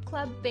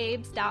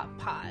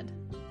bookclubbabes.pod.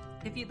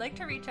 If you'd like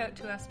to reach out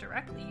to us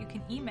directly, you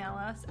can email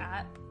us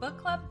at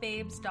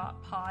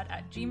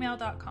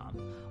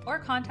bookclubbabes.pod@gmail.com or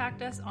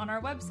contact us on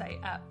our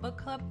website at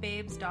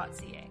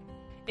bookclubbabes.ca.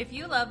 If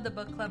you love the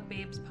Book Club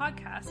Babes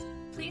podcast,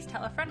 please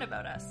tell a friend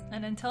about us.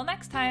 And until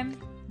next time,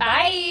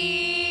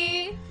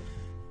 bye!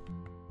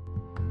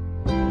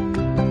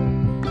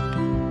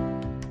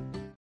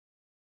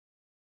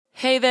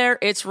 Hey there,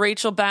 it's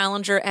Rachel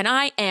Ballinger, and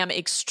I am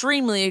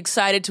extremely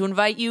excited to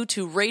invite you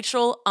to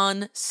Rachel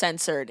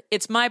Uncensored.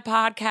 It's my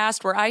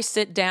podcast where I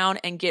sit down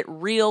and get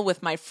real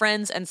with my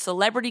friends and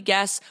celebrity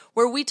guests,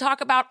 where we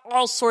talk about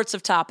all sorts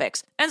of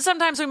topics. And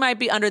sometimes we might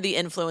be under the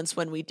influence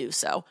when we do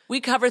so. We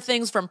cover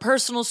things from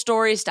personal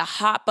stories to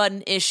hot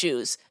button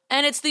issues.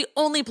 And it's the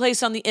only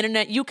place on the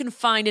internet you can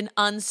find an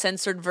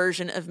uncensored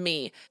version of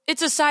me.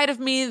 It's a side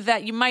of me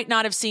that you might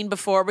not have seen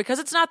before because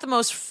it's not the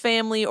most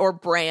family or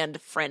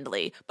brand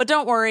friendly. But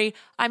don't worry,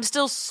 I'm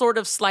still sort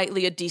of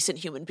slightly a decent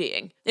human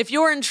being. If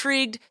you're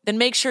intrigued, then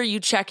make sure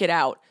you check it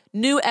out.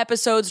 New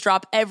episodes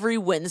drop every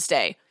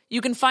Wednesday. You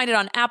can find it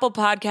on Apple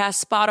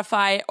Podcasts,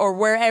 Spotify, or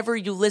wherever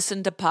you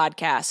listen to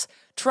podcasts.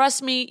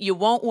 Trust me, you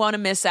won't want to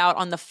miss out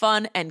on the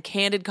fun and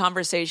candid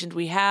conversations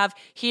we have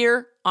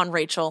here on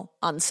Rachel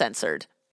Uncensored.